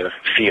give you a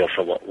feel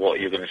for what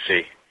you're going to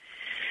see.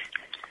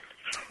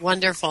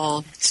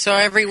 Wonderful. So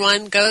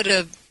everyone, go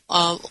to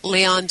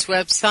Leon's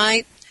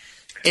website.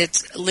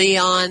 It's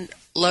Leon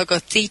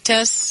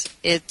Logothetis.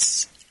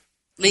 It's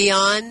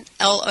Leon,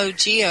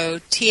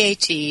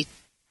 Logothetis.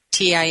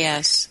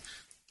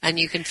 And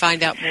you can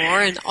find out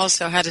more and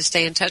also how to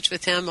stay in touch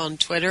with him on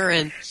Twitter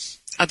and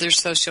other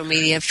social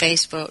media,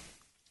 Facebook.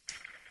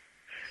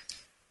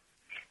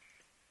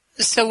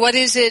 So what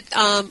is it,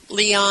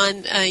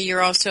 Leon,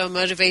 you're also a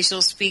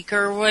motivational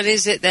speaker. What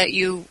is it that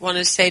you want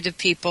to say to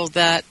people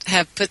that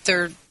have put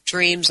their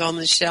dreams on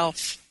the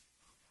shelf?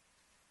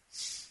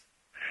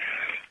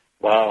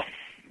 Well,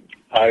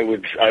 I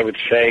would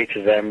say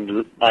to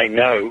them, I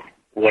know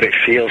what it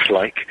feels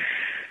like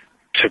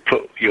to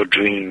put your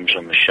dreams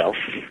on the shelf.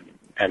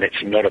 And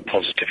it's not a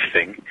positive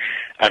thing.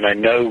 And I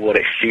know what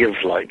it feels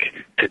like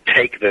to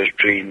take those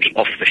dreams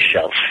off the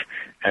shelf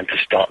and to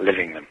start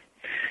living them.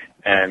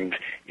 And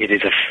it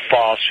is a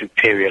far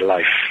superior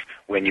life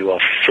when you are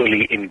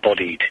fully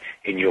embodied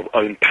in your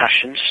own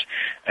passions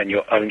and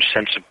your own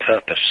sense of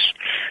purpose.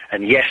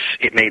 And yes,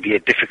 it may be a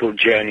difficult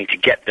journey to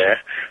get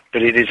there,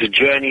 but it is a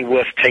journey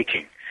worth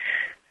taking.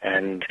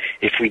 And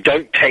if we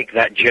don't take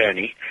that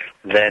journey,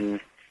 then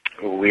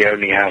we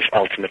only have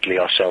ultimately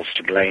ourselves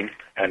to blame,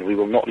 and we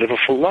will not live a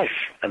full life.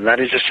 And that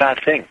is a sad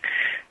thing.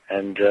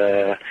 And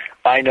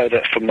I know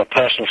that from a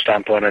personal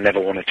standpoint, I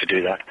never wanted to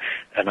do that.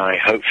 And I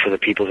hope for the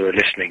people who are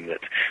listening that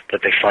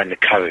they find the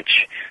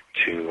courage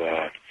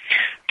to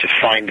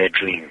find their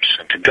dreams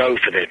and to go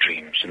for their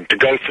dreams and to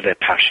go for their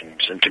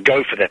passions and to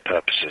go for their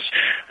purposes.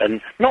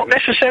 And not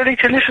necessarily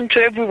to listen to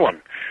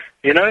everyone.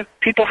 You know,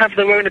 people have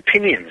their own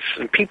opinions,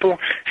 and people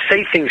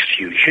say things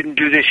to you. You shouldn't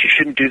do this, you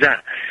shouldn't do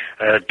that.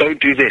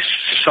 Don't do this.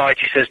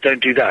 Society says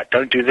don't do that,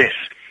 don't do this.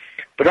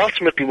 But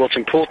ultimately what's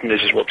important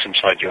is what's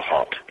inside your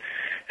heart.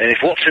 And if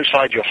what's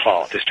inside your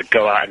heart is to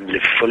go out and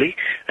live fully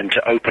and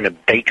to open a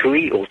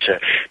bakery or to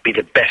be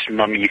the best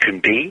mum you can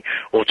be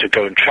or to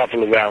go and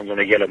travel around on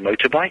a yellow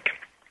motorbike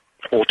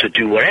or to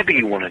do whatever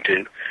you want to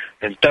do,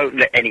 then don't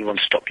let anyone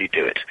stop you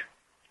do it.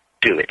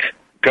 Do it.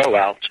 Go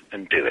out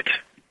and do it.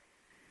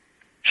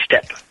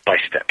 Step by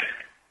step.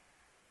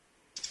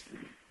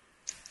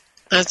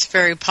 That's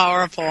very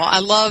powerful. I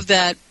love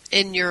that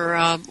in your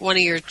one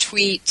of your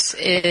tweets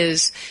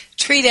is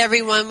treat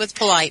everyone with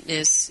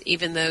politeness,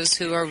 even those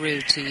who are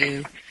rude to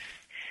you.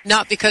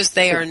 Not because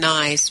they are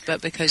nice,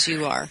 but because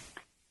you are.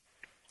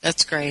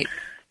 That's great.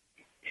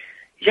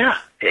 Yeah,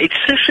 it's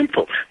so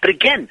simple. But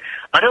again,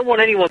 I don't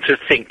want anyone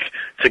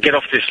to get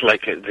off this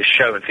the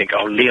show and think,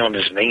 oh, Leon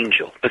is an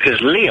angel,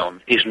 because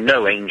Leon is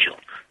no angel.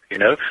 You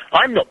know,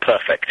 I'm not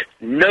perfect.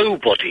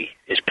 Nobody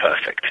is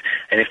perfect.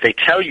 And if they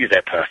tell you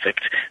they're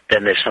perfect,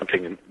 then there's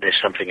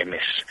something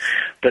amiss.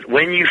 But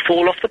when you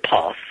fall off the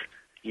path,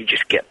 you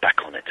just get back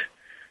on it.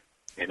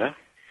 You know?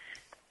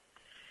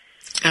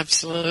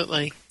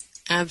 Absolutely.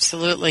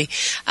 Absolutely.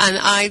 And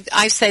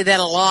I say that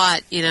a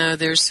lot. You know,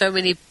 there's so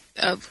many,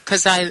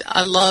 because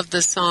I love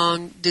the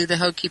song, Do the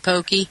Hokey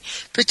Pokey.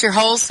 Put your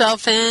whole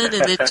self in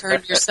and then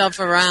turn yourself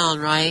around,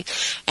 right?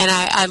 And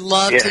I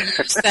love to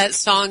use that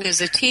song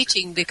as a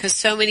teaching because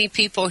so many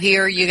people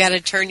hear you got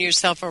to turn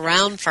yourself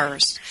around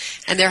first.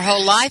 And their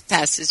whole life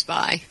passes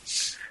by.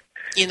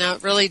 You know,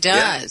 it really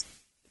does. Yeah.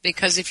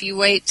 Because if you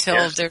wait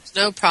till there's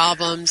no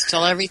problems,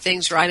 till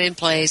everything's right in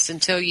place,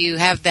 until you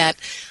have that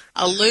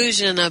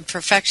illusion of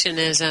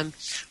perfectionism,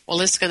 well,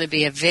 it's going to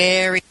be a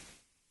very...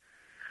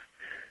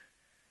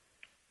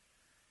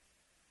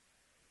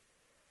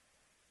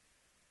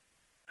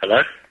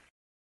 Hello?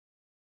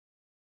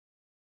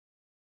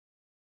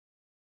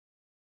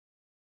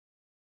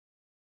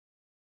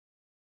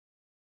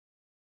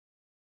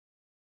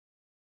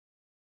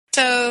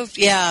 So,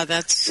 yeah,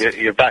 that's...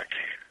 You're back.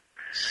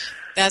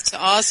 That's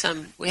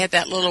awesome. We had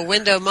that little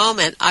window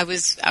moment. I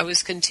was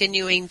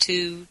continuing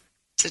to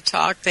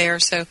talk there.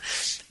 So,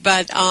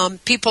 but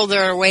people that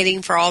are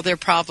waiting for all their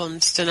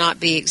problems to not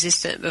be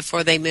existent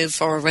before they move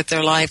forward with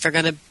their life are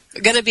going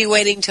to be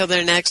waiting till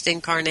their next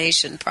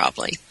incarnation,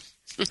 probably.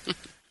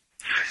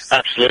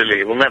 Absolutely,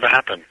 it will never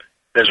happen.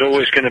 There's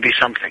always going to be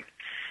something.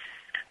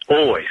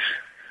 Always.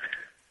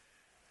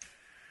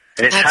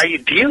 And it's how you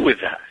deal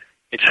with that.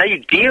 It's how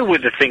you deal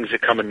with the things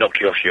that come and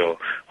knock you off your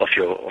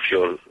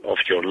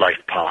life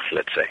path,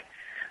 let's say.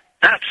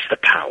 That's the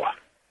power.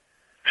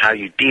 How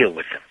you deal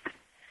with them.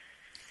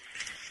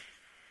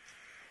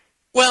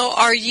 Well,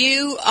 are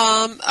you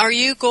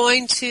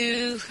going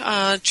to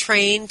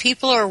train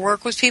people or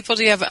work with people?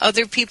 Do you have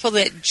other people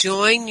that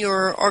join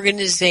your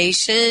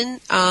organization?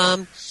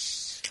 How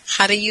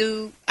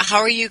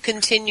are you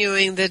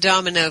continuing the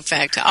domino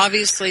effect?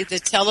 Obviously, the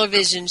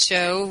television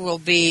show will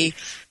be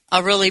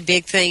a really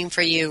big thing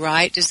for you,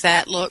 right? Does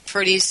that look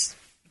pretty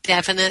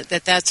definite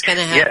that that's going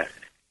to happen?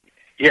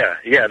 Yeah,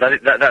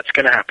 that's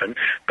going to happen.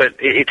 But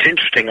it's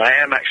interesting. I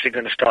am actually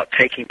going to start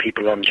taking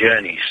people on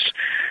journeys.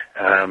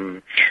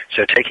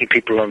 So taking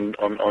people on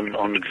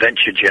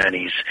adventure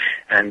journeys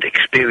and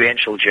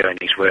experiential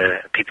journeys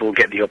where people will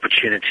get the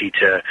opportunity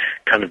to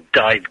kind of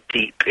dive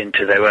deep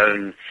into their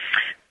own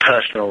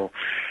personal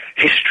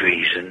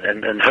histories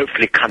and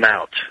hopefully come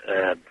out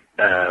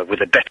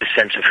with a better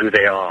sense of who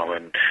they are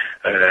and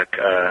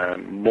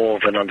more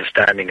of an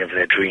understanding of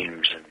their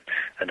dreams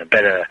and a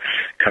better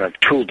kind of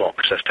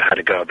toolbox as to how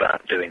to go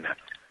about doing that.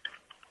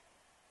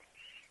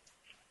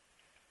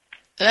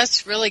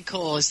 That's really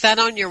cool. Is that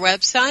on your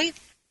website?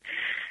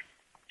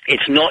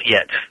 It's not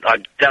yet.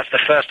 That's the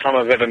first time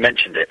I've ever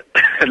mentioned it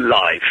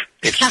live.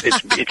 It's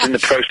in the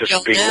process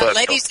of being worked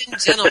Ladies and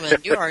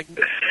gentlemen, you are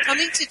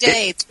coming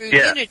today through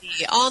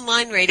Unity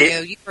Online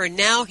Radio. You are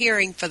now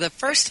hearing for the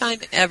first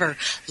time ever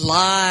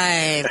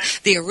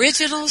live the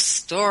original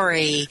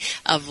story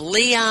of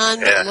Leon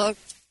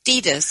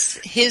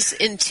Lotitas, his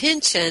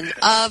intention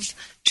of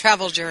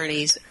travel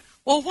journeys.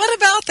 Well, what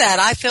about that?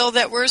 I feel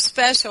that we're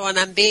special, and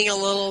I'm being a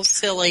little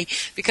silly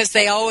because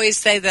they always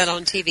say that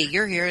on TV.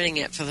 You're hearing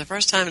it for the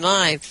first time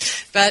live,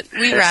 but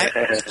we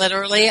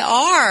literally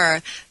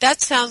are.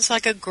 That sounds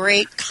like a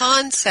great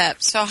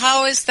concept. So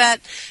how is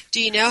that? Do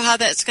you know how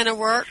that's going to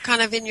work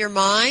kind of in your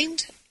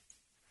mind?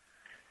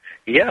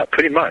 Yeah,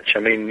 pretty much.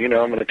 I mean,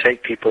 I'm going to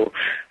take people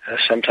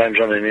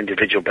sometimes on an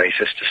individual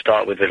basis. To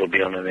start with, it'll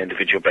be on an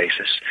individual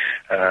basis,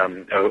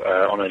 on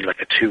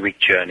like a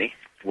 2-week journey,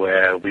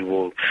 where we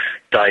will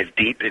dive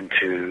deep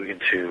into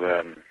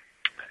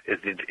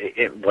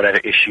whatever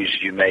issues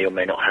you may or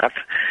may not have,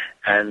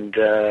 and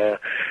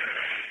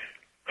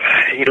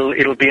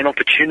it'll be an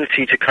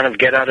opportunity to kind of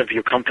get out of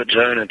your comfort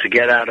zone and to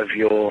get out of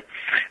your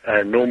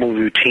normal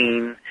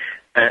routine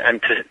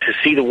and to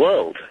see the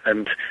world.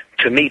 And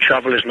to me,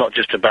 travel is not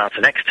just about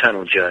an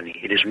external journey;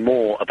 it is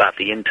more about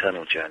the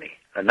internal journey,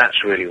 and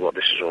that's really what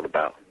this is all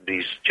about.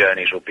 These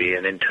journeys will be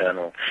an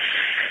internal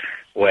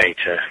way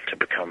to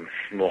become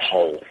more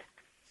whole.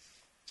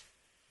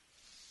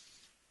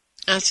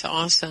 That's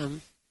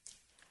awesome.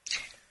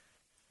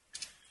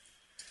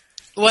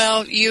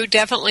 Well, you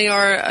definitely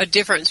are a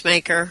difference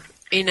maker,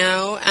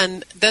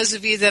 and those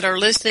of you that are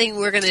listening,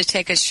 we're going to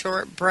take a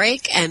short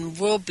break and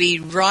we'll be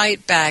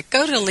right back.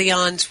 Go to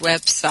Leon's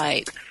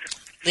website,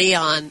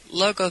 Leon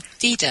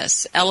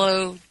Logothetis,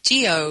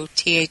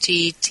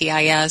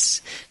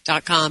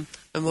 LOGOTHETIS.com,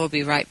 and we'll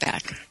be right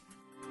back.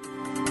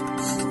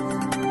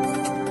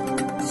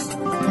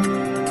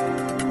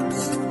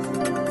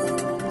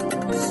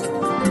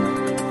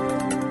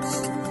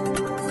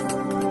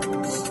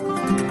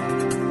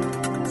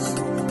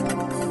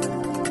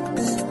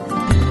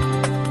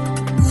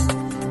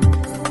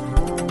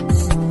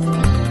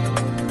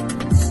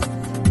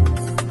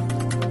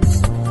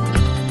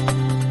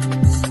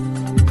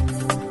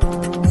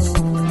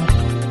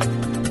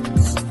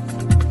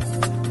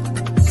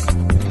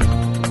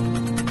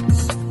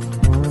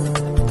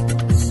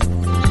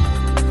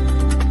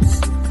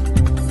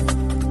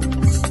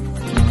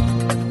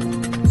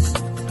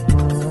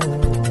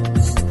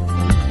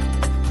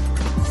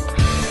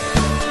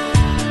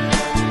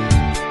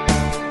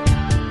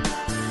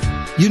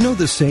 You know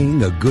the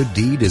saying, a good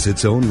deed is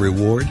its own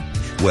reward?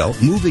 Well,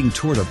 moving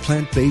toward a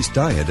plant-based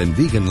diet and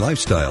vegan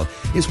lifestyle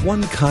is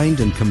one kind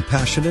and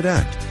compassionate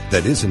act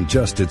that isn't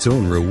just its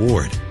own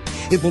reward.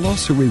 It will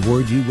also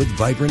reward you with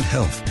vibrant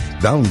health,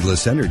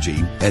 boundless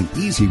energy, and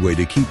easy way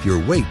to keep your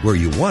weight where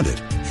you want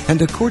it.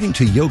 And according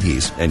to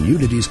yogis and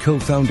Unity's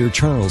co-founder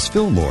Charles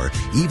Fillmore,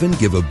 even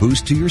give a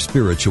boost to your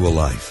spiritual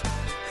life.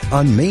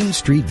 On Main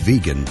Street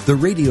Vegan, the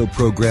radio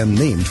program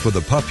named for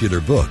the popular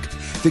book,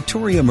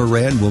 Victoria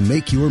Moran will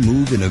make your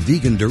move in a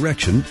vegan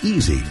direction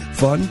easy,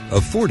 fun,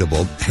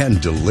 affordable, and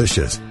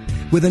delicious.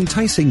 With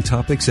enticing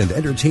topics and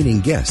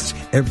entertaining guests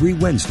every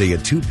Wednesday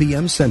at 2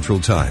 p.m. Central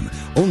Time,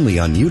 only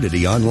on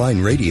Unity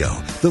Online Radio,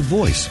 the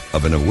voice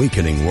of an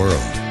awakening world.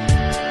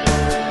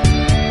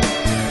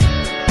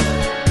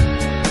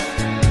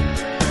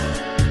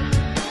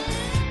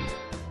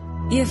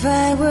 If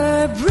I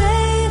were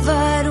brave,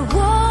 I'd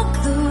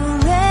walk the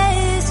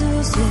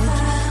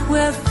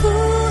where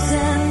fools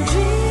and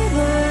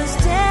dreamers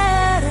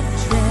dare to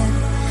tread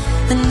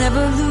and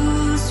never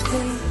lose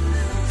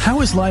faith.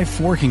 How is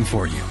life working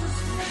for you?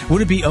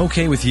 Would it be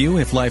okay with you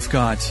if life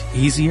got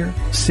easier,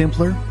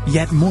 simpler,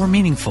 yet more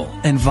meaningful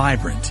and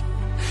vibrant?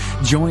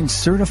 Join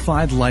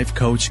certified life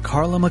coach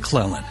Carla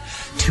McClellan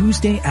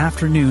Tuesday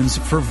afternoons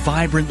for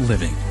Vibrant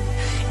Living.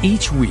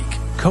 Each week,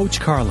 Coach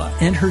Carla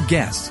and her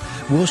guests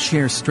will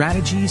share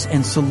strategies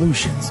and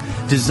solutions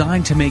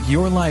designed to make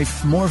your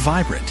life more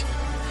vibrant.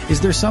 Is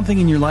there something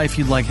in your life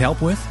you'd like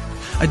help with?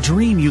 A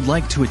dream you'd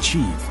like to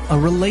achieve? A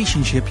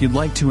relationship you'd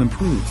like to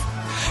improve?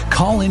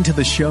 Call into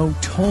the show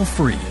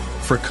toll-free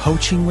for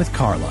Coaching with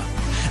Carla.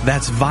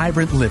 That's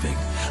Vibrant Living,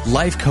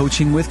 Life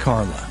Coaching with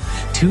Carla.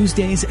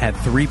 Tuesdays at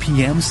 3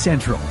 p.m.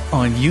 Central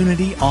on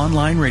Unity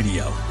Online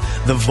Radio,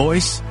 the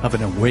voice of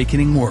an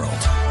awakening world.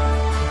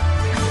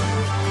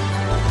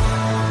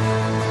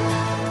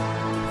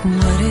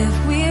 What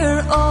if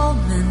we're all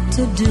meant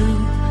to do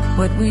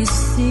what we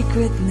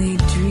secretly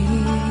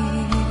dream?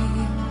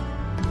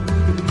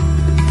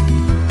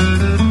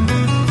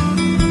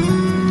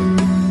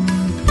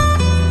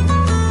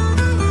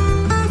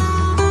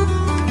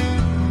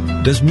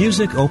 Does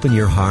music open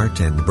your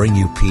heart and bring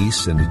you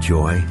peace and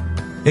joy?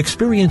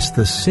 Experience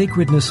the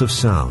sacredness of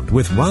sound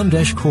with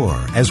Ramdesh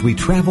Kaur as we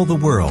travel the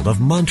world of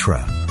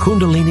mantra,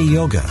 Kundalini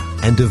yoga,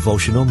 and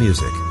devotional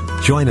music.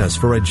 Join us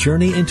for a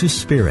journey into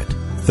spirit.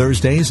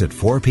 Thursdays at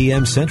 4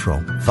 p.m.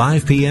 Central,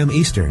 5 p.m.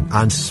 Eastern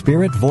on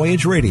Spirit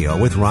Voyage Radio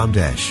with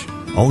Ramdesh.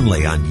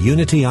 Only on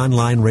Unity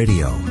Online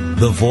Radio,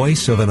 the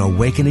voice of an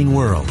awakening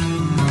world.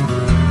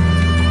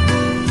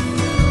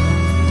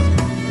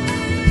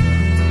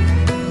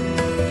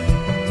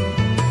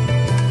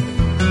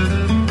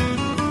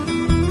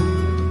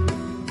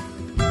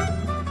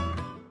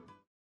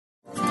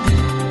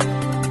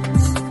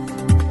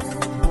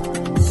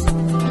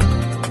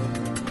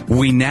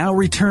 We now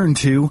return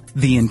to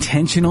The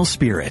Intentional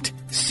Spirit,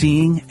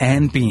 Seeing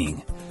and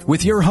Being,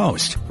 with your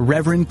host,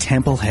 Reverend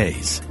Temple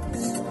Hayes.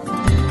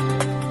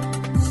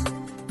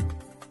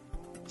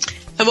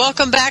 And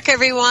welcome back,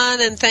 everyone,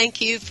 and thank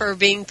you for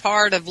being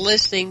part of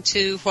listening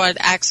to what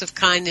acts of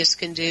kindness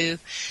can do,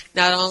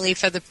 not only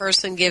for the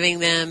person giving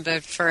them,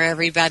 but for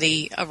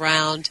everybody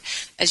around.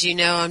 As you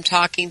know, I'm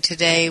talking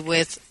today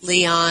with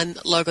Leon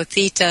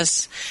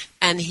Logothetis,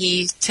 and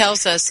he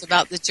tells us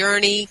about the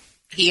journey.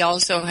 He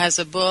also has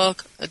a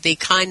book, the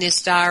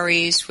Kindness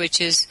Diaries, which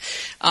is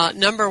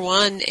number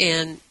one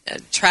in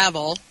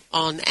travel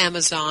on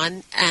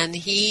Amazon, and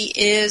he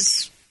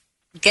is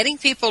getting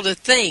people to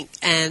think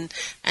and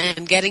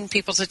getting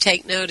people to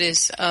take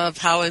notice of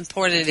how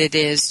important it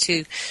is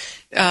to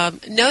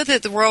know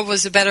that the world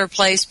was a better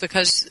place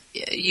because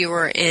you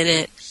were in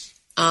it.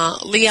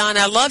 Leon,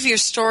 I love your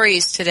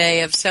stories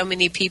today of so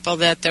many people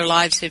that their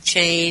lives have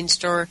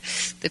changed, or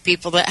the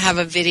people that have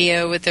a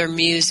video with their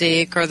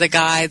music, or the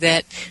guy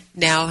that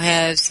now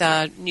has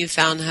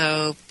newfound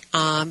hope.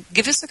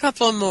 Give us a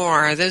couple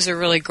more. Those are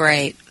really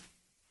great.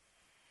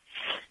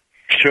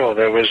 Sure.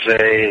 There was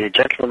a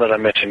gentleman that I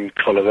met in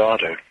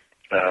Colorado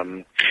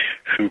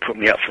who put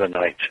me up for the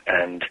night,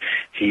 and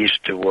he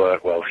used to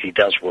work, well, he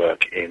does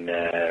work in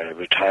a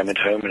retirement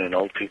home, in an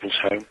old people's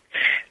home,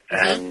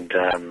 and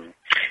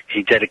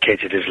he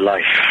dedicated his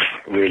life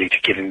really to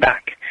giving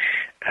back.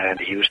 And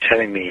he was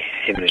telling me,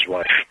 him and his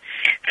wife,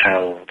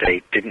 how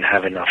they didn't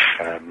have enough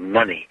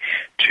money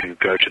to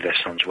go to their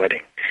son's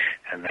wedding,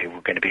 and they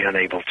were going to be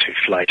unable to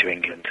fly to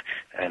England,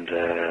 and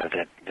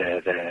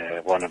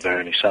they're one of their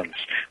only sons.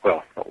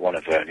 Well, not one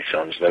of their only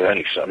sons, their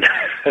only son.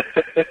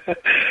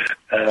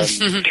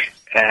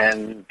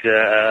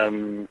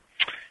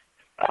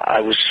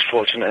 I was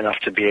fortunate enough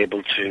to be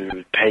able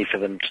to pay for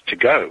them to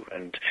go.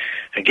 And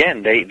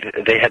again, they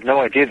had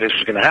no idea this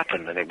was going to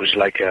happen, and it was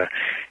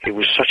it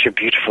was such a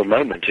beautiful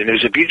moment, and it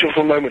was a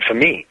beautiful moment for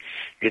me.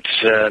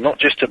 It's not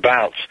just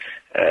about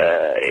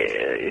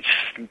it's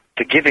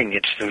the giving,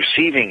 it's the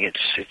receiving,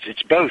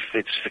 it's both.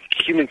 It's the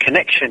human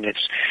connection,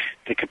 it's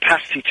the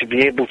capacity to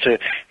be able to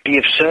be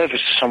of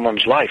service to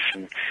someone's life.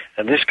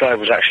 And this guy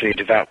was actually a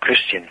devout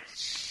Christian.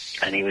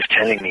 And he was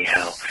telling me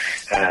how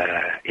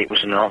it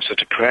was an answer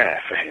to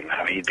prayer for him,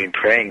 how he'd been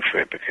praying for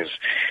it because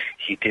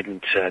he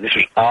didn't, this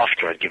was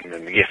after I'd given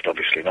him the gift,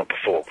 obviously, not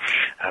before,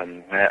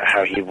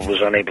 how he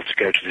was unable to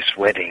go to this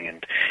wedding.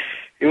 And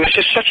it was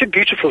just such a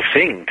beautiful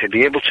thing to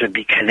be able to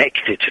be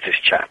connected to this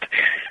chap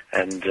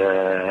and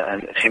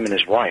him and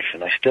his wife.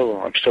 And I'm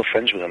still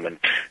friends with him. And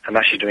I'm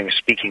actually doing a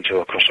speaking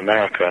tour across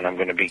America, and I'm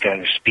going to be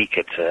going to speak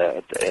at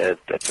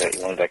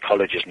one of their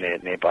colleges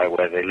nearby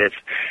where they live.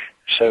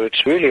 So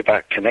it's really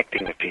about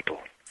connecting with people.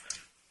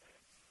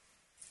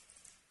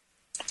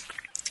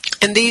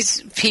 And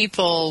these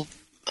people,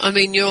 I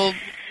mean, you'll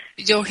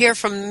hear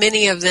from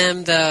many of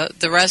them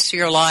the rest of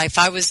your life.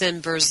 I was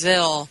in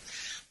Brazil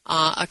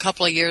a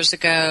couple of years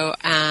ago,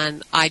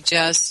 and I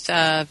just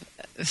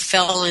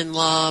fell in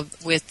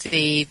love with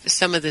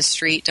some of the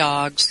street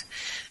dogs.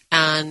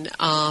 And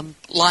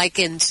like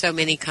in so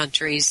many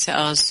countries,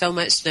 so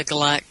much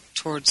neglect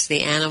towards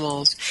the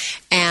animals.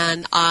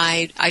 And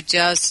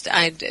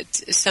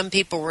some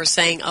people were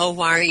saying, oh,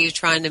 why are you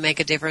trying to make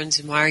a difference,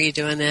 and why are you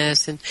doing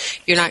this, and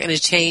you're not going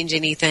to change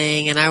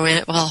anything. And I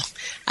went, well,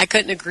 I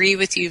couldn't agree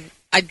with you.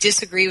 I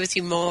disagree with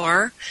you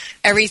more.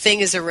 Everything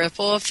is a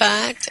ripple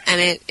effect,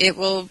 and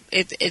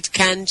it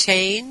can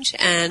change,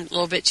 and a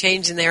little bit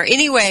change in there.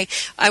 Anyway,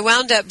 I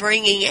wound up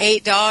bringing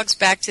 8 dogs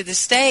back to the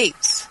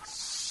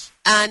States,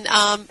 and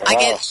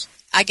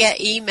I get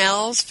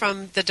emails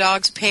from the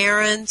dogs'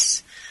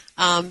 parents.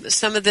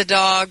 Some of the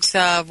dogs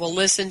will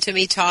listen to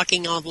me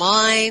talking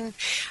online.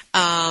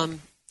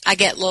 I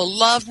get little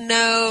love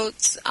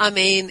notes. I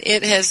mean,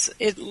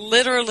 it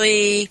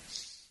literally.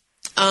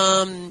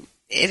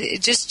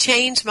 It just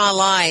changed my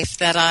life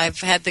that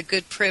I've had the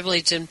good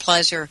privilege and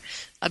pleasure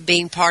of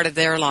being part of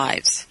their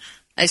lives.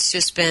 It's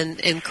just been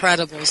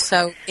incredible.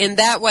 So in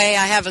that way,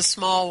 I have a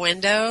small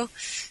window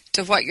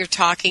to what you're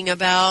talking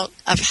about,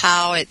 of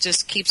how it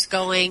just keeps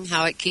going,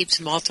 how it keeps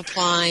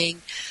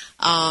multiplying,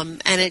 and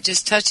it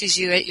just touches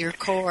you at your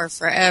core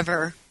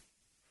forever.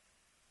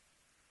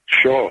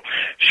 Sure.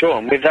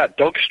 And with that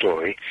dog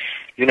story,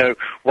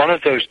 one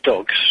of those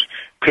dogs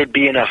could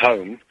be in a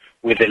home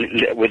with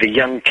a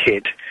young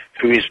kid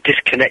who is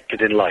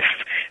disconnected in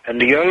life,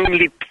 and the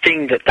only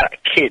thing that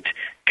kid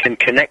can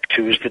connect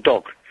to is the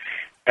dog,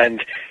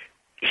 and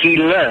he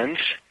learns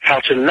how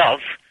to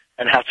love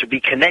and how to be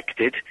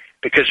connected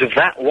because of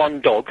that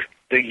one dog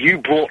that you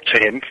brought to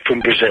him from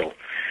Brazil,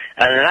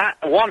 and that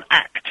one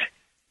act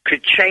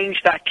could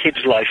change that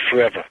kid's life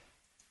forever.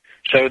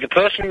 So the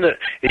person that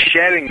is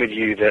sharing with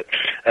you that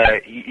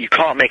you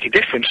can't make a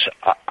difference,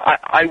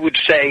 I would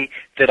say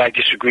that I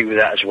disagree with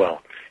that as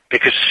well.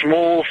 Because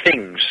small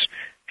things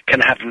can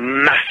have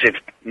massive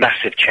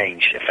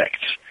change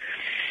effects.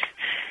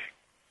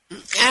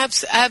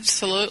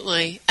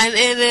 Absolutely, and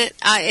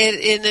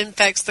it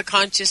affects the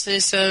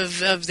consciousness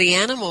of the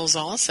animals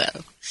also,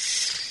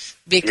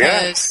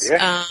 because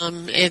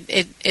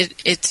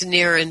it's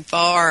near and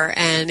far,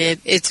 and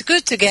it's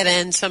good to get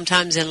in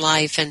sometimes in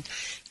life and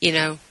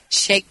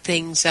shake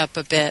things up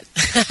a bit.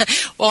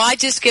 Well, I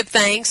just give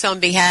thanks on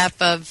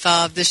behalf of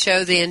the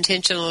show, The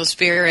Intentional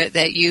Spirit,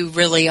 that you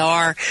really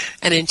are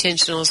an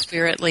intentional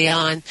spirit,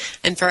 Leon,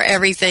 and for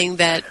everything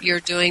that you're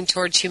doing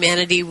towards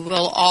humanity.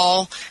 We'll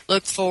all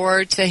look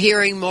forward to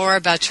hearing more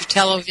about your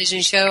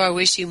television show. I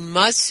wish you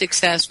much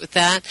success with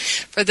that.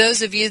 For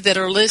those of you that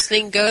are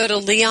listening, go to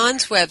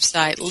Leon's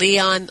website,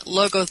 Leon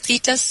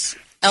Logothetis,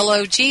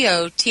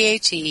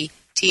 Logothe.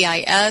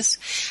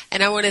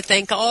 And I want to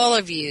thank all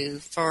of you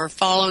for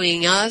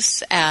following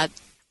us at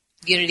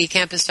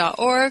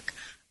unitycampus.org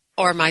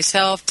or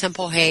myself,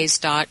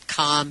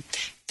 templehayes.com.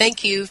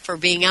 Thank you for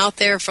being out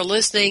there, for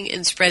listening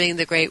and spreading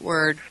the great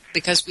word,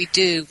 because we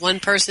do. One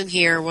person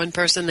here, one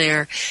person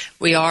there.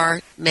 We are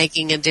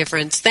making a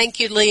difference. Thank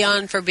you,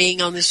 Leon, for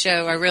being on the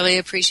show. I really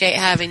appreciate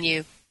having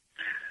you.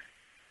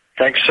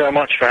 Thanks so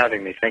much for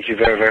having me. Thank you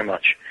very, very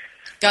much.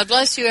 God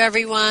bless you,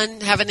 everyone.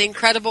 Have an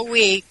incredible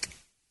week.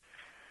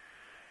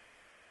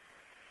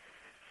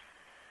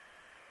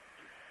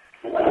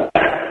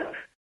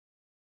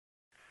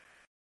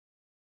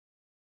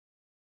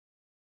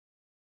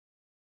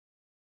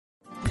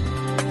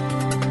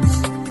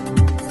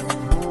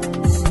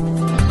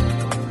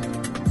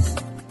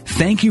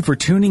 Thank you for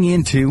tuning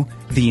in to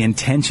The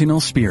Intentional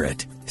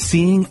Spirit,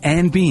 Seeing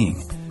and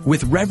Being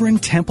with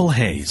Reverend Temple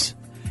Hayes.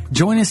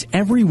 Join us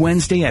every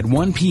Wednesday at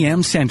 1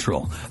 p.m.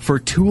 Central for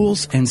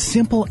tools and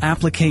simple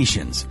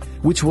applications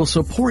which will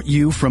support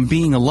you from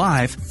being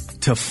alive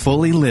to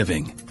fully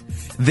living.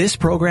 This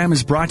program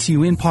is brought to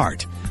you in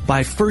part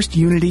by First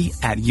Unity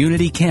at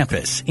Unity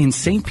Campus in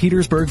St.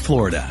 Petersburg,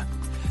 Florida.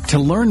 To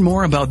learn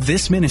more about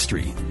this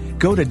ministry,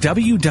 go to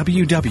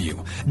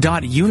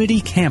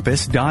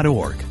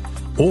www.unitycampus.org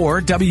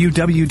or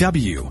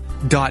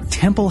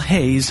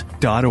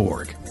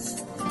www.templehayes.org.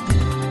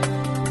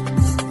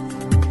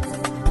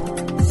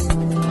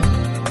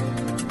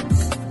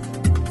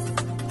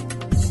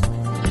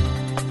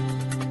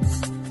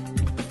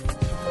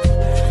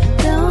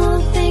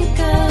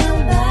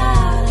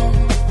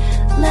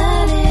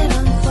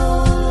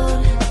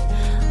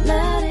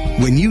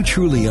 When you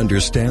truly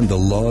understand the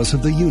laws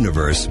of the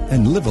universe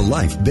and live a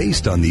life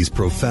based on these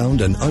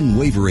profound and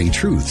unwavering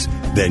truths,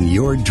 then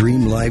your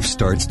dream life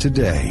starts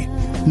today.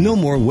 No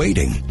more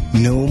waiting,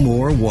 no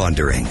more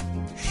wandering.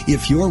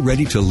 If you're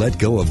ready to let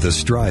go of the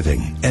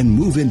striving and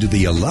move into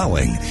the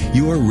allowing,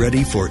 you're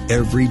ready for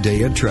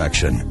Everyday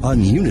Attraction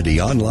on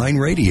Unity Online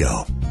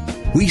Radio.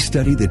 We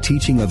study the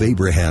teaching of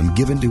Abraham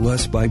given to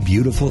us by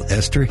beautiful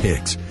Esther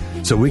Hicks,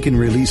 so we can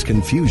release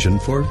confusion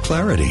for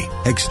clarity,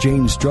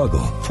 exchange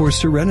struggle for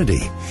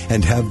serenity,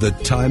 and have the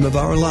time of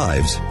our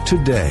lives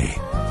today.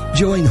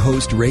 Join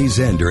host Ray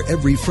Zander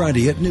every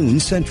Friday at noon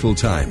Central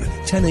Time,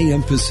 10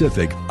 a.m.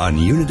 Pacific on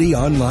Unity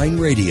Online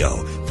Radio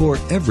for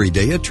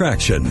Everyday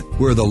Attraction,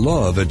 where the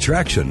law of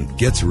attraction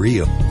gets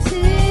real.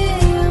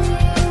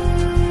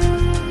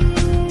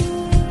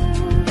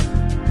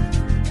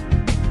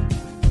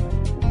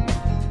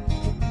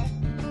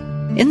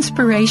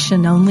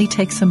 Inspiration only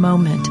takes a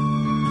moment.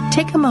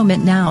 Take a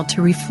moment now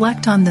to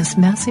reflect on this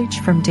message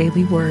from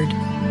Daily Word.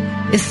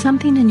 Is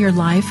something in your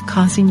life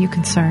causing you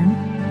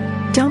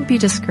concern? Don't be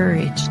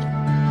discouraged.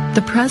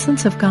 The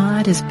presence of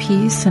God is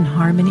peace and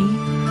harmony,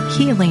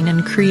 healing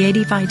and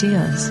creative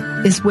ideas,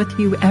 is with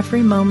you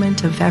every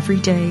moment of every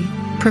day,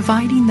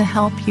 providing the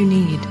help you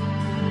need.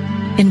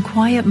 In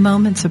quiet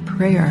moments of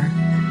prayer,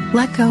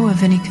 let go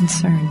of any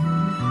concern.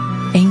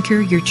 Anchor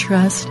your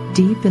trust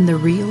deep in the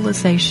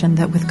realization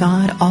that with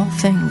God all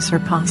things are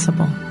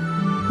possible.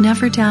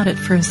 Never doubt it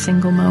for a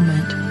single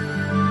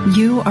moment.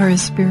 You are a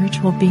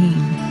spiritual being,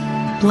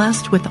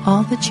 blessed with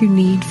all that you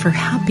need for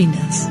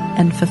happiness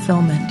and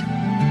fulfillment.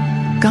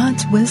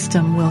 God's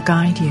wisdom will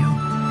guide you.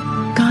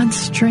 God's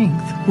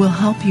strength will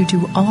help you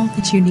do all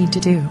that you need to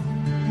do.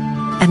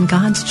 And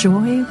God's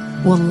joy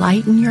will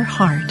lighten your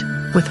heart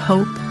with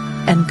hope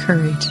and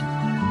courage.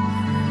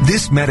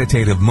 This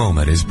meditative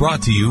moment is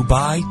brought to you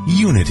by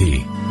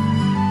Unity.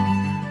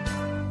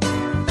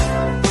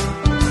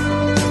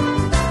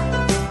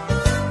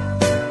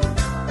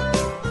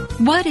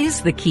 What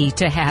is the key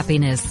to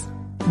happiness?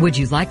 Would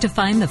you like to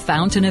find the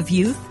fountain of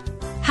youth?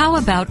 How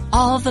about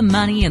all the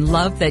money and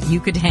love that you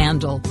could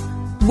handle?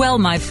 Well,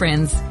 my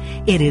friends,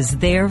 it is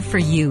there for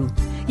you.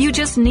 You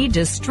just need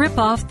to strip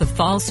off the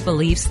false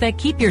beliefs that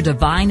keep your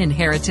divine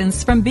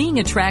inheritance from being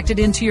attracted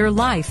into your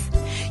life.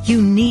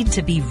 You need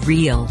to be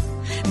real.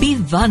 Be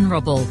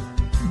vulnerable.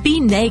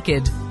 Be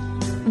naked.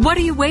 What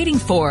are you waiting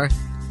for?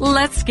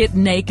 Let's get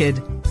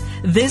naked.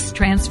 This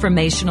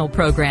transformational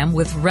program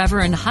with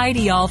Reverend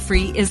Heidi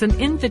Allfrey is an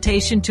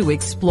invitation to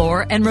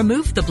explore and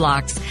remove the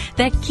blocks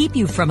that keep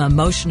you from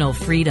emotional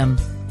freedom.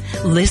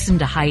 Listen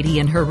to Heidi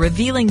and her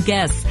revealing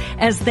guests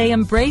as they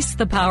embrace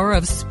the power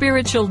of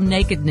spiritual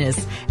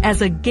nakedness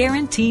as a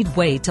guaranteed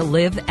way to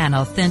live an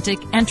authentic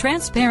and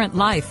transparent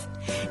life.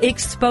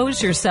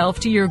 Expose yourself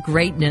to your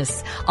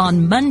greatness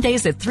on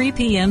Mondays at 3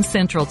 p.m.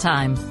 Central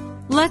Time.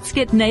 Let's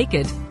get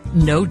naked.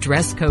 No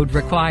dress code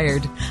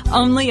required.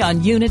 Only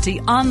on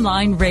Unity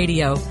Online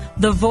Radio,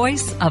 the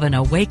voice of an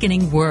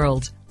awakening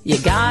world. You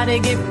gotta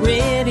get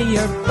rid of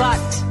your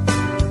butt.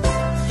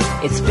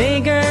 It's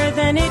bigger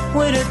than it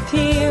would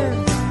appear.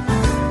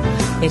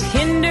 It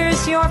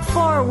hinders your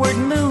forward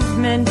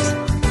movement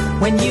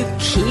when you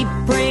keep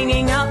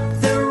bringing up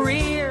the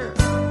rear.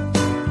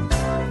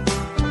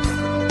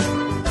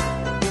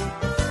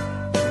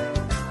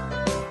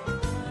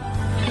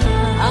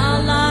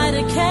 I'll light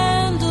a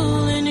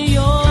candle in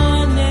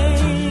your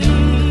name.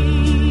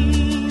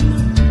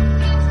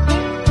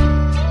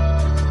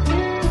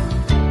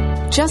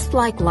 Just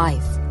like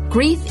life,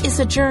 grief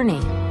is a journey,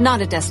 not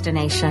a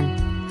destination.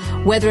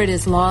 Whether it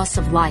is loss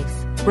of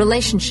life,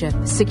 relationship,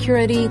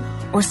 security,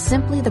 or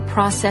simply the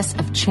process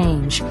of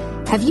change,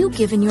 have you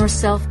given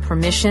yourself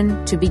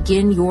permission to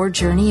begin your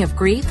journey of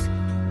grief?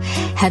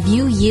 Have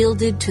you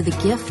yielded to the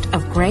gift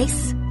of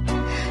grace?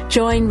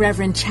 Join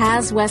Reverend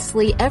Chaz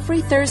Wesley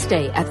every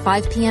Thursday at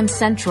 5 p.m.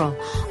 Central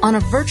on a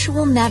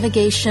virtual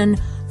navigation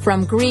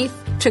from grief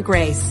to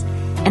grace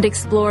and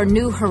explore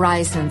new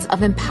horizons of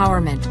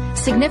empowerment,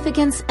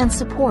 significance, and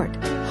support.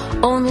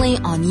 Only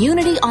on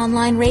Unity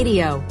Online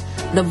Radio,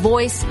 the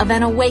voice of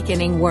an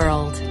awakening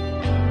world.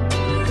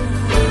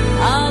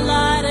 I'll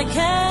light a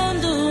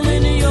candle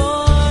in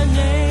your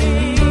name.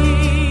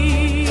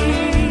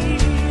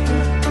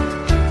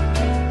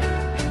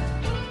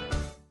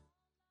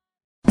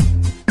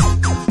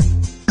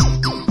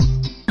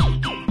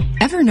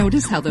 Ever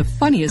notice how the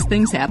funniest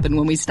things happen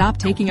when we stop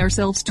taking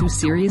ourselves too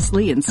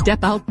seriously and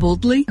step out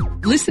boldly?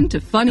 Listen to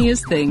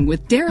Funniest Thing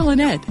with Daryl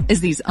and Ed as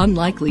these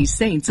unlikely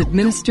saints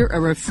administer a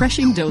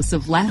refreshing dose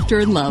of laughter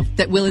and love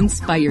that will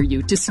inspire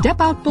you to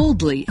step out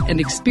boldly and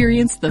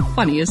experience the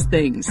funniest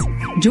things.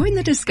 Join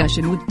the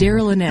discussion with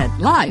Daryl and Ed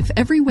live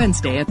every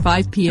Wednesday at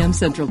 5 p.m.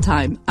 Central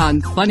Time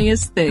on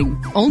Funniest Thing,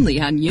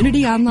 only on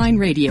Unity Online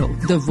Radio,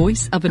 the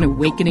voice of an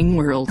awakening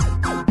world.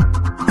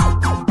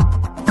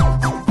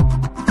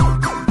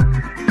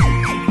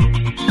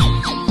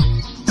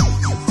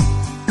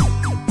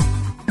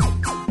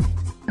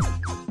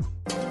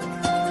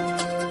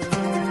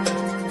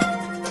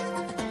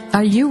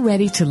 Are you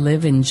ready to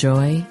live in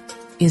joy?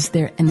 Is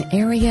there an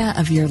area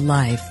of your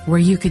life where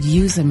you could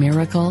use a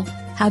miracle?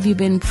 Have you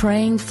been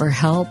praying for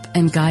help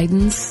and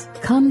guidance?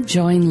 Come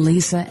join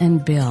Lisa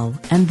and Bill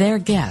and their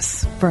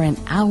guests for an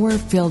hour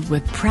filled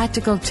with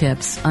practical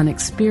tips on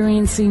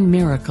experiencing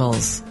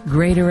miracles,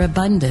 greater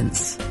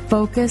abundance,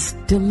 focused,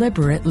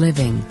 deliberate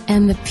living,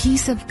 and the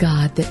peace of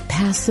God that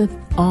passeth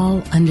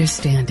all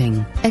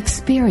understanding.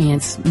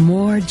 Experience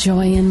more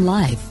joy in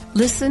life.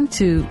 Listen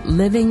to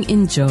Living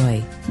in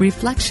Joy,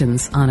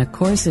 Reflections on A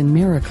Course in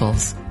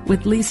Miracles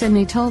with Lisa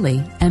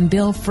Natoli and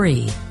Bill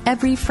Free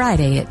every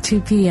Friday at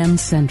 2 p.m.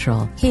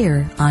 Central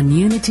here on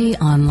Unity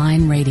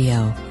Online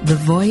Radio, the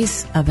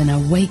voice of an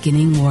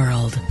awakening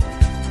world.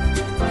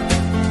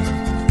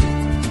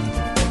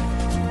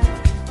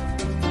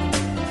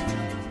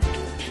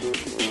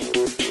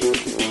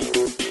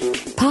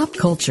 Pop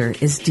culture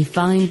is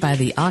defined by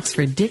the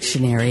Oxford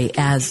Dictionary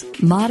as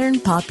modern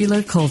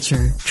popular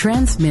culture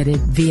transmitted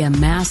via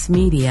mass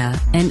media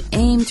and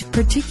aimed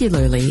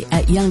particularly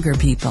at younger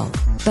people.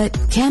 But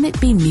can it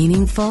be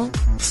meaningful?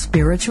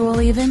 Spiritual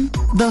even?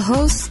 The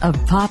hosts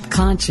of Pop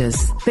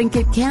Conscious think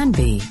it can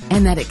be,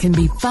 and that it can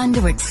be fun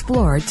to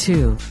explore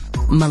too.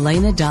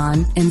 Milena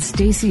Don and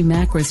Stacey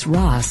Macris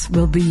Ross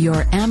will be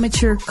your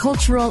amateur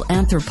cultural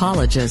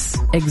anthropologists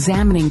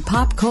examining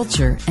pop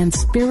culture and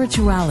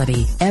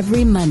spirituality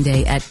every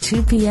Monday at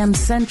 2 p.m.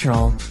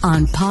 Central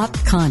on Pop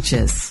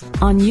Conscious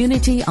on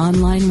Unity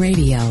Online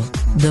Radio,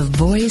 the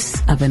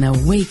voice of an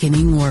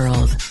awakening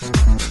world.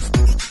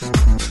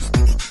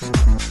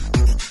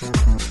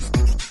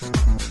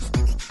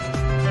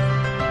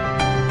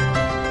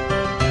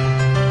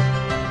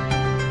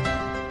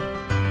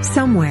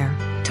 Somewhere,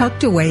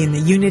 tucked away in the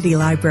Unity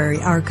Library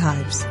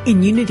archives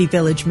in Unity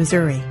Village,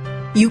 Missouri,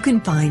 you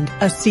can find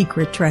a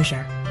secret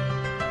treasure.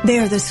 They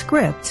are the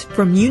scripts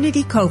from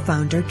Unity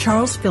co-founder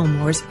Charles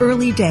Fillmore's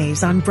early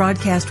days on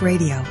broadcast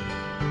radio,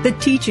 the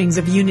teachings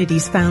of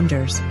Unity's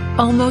founders,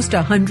 almost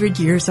 100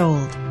 years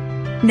old.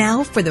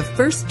 Now, for the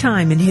first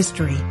time in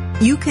history,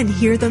 you can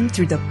hear them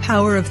through the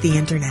power of the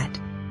Internet.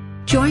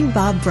 Join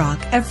Bob Brock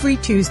every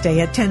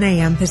Tuesday at 10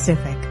 a.m.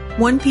 Pacific,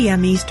 1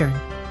 p.m. Eastern,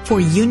 for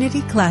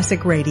Unity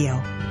Classic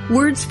Radio,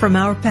 Words from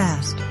Our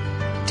Past.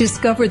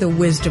 Discover the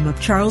wisdom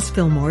of Charles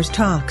Fillmore's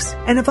talks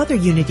and of other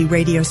Unity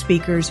radio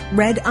speakers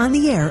read on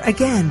the air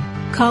again.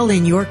 Call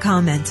in your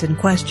comments and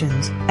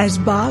questions as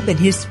Bob and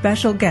his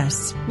special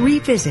guests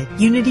revisit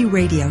Unity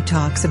radio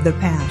talks of the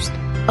past,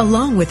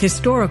 along with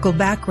historical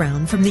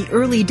background from the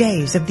early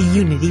days of the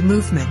Unity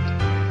movement.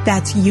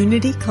 That's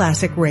Unity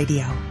Classic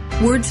Radio,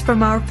 Words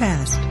from Our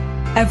Past,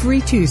 every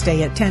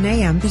Tuesday at 10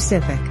 a.m.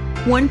 Pacific,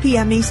 1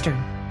 p.m.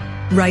 Eastern,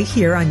 right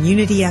here on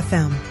Unity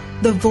FM,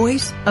 the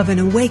voice of an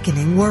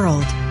awakening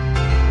world.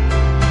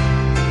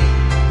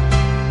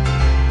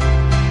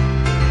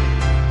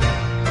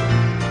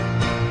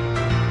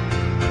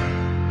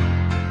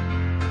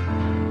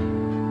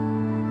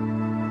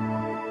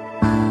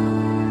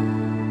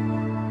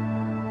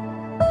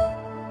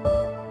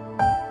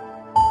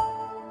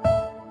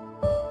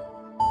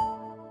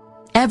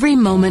 Every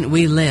moment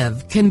we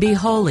live can be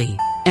holy,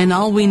 and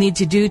all we need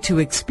to do to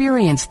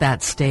experience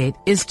that state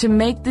is to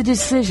make the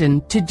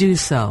decision to do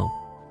so.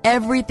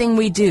 Everything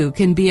we do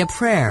can be a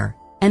prayer,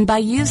 and by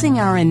using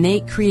our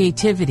innate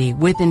creativity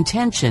with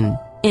intention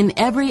in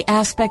every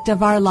aspect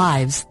of our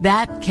lives,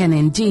 that can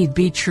indeed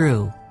be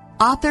true.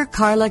 Author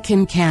Carla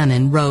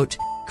Kincannon wrote,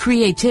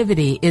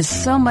 "Creativity is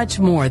so much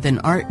more than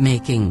art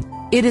making.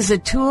 It is a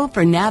tool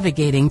for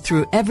navigating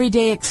through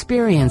everyday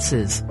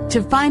experiences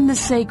to find the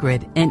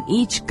sacred in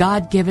each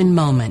God-given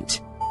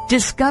moment."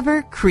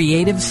 Discover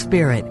Creative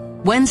Spirit,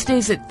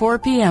 Wednesdays at 4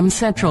 p.m.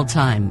 Central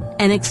Time,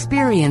 and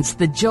experience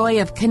the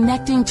joy of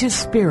connecting to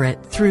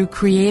Spirit through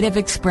creative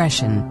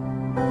expression.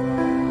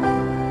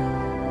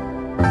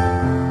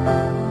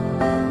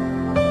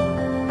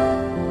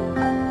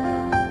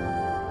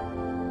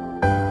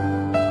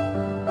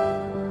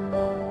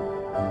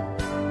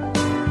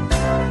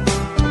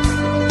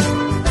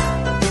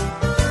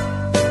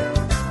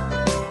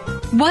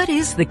 What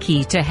is the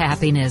key to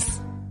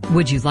happiness?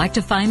 Would you like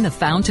to find the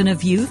fountain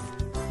of youth?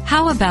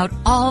 How about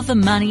all the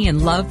money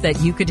and love that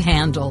you could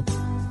handle?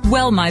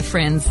 Well, my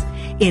friends,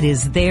 it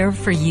is there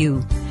for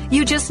you.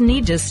 You just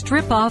need to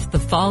strip off the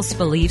false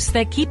beliefs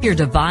that keep your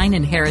divine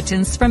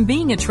inheritance from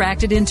being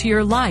attracted into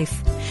your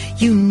life.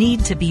 You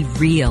need to be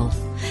real.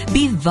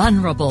 Be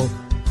vulnerable.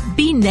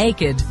 Be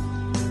naked.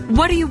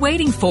 What are you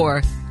waiting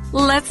for?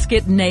 Let's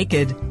get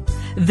naked.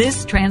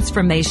 This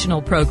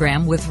transformational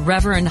program with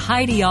Reverend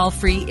Heidi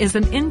Allfrey is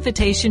an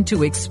invitation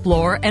to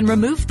explore and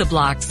remove the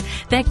blocks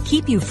that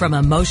keep you from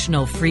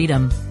emotional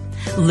freedom.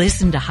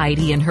 Listen to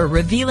Heidi and her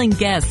revealing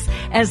guests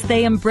as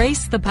they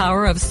embrace the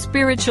power of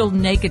spiritual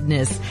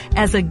nakedness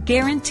as a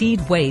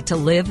guaranteed way to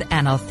live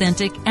an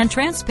authentic and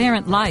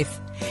transparent life.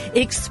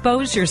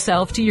 Expose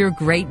yourself to your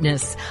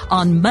greatness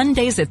on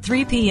Mondays at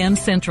 3 p.m.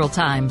 Central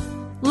Time.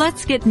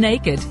 Let's get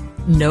naked.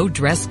 No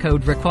dress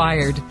code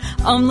required.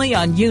 Only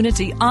on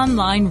Unity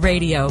Online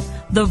Radio,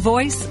 the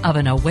voice of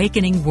an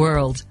awakening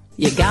world.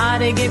 You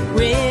gotta get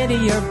rid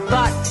of your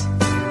butt.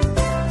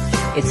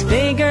 It's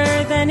bigger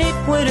than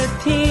it would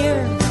appear.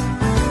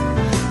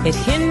 It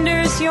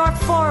hinders your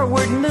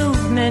forward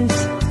movement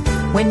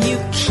when you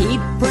keep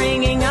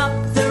bringing up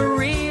the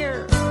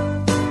rear.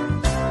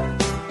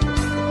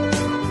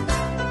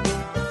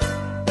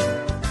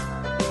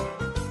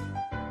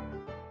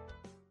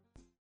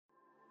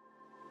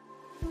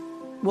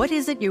 What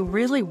is it you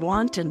really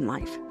want in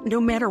life?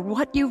 No matter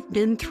what you've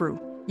been through,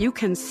 you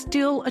can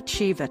still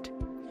achieve it.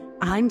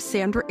 I'm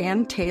Sandra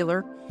Ann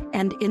Taylor,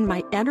 and in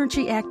my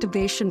Energy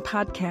Activation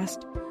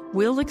podcast,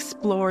 we'll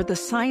explore the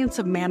science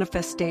of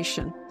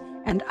manifestation,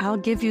 and I'll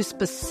give you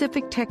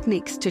specific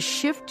techniques to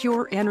shift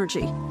your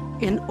energy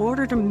in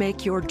order to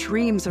make your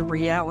dreams a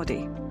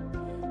reality.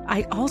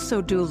 I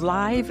also do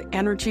live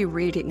energy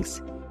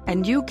readings,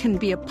 and you can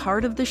be a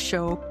part of the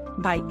show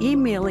by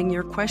emailing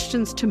your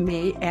questions to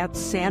me at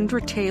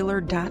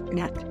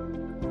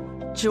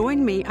sandrataylor.net.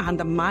 Join me on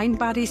the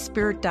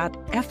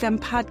mindbodyspirit.fm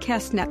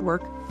podcast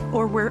network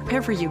or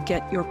wherever you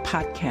get your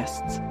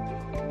podcasts.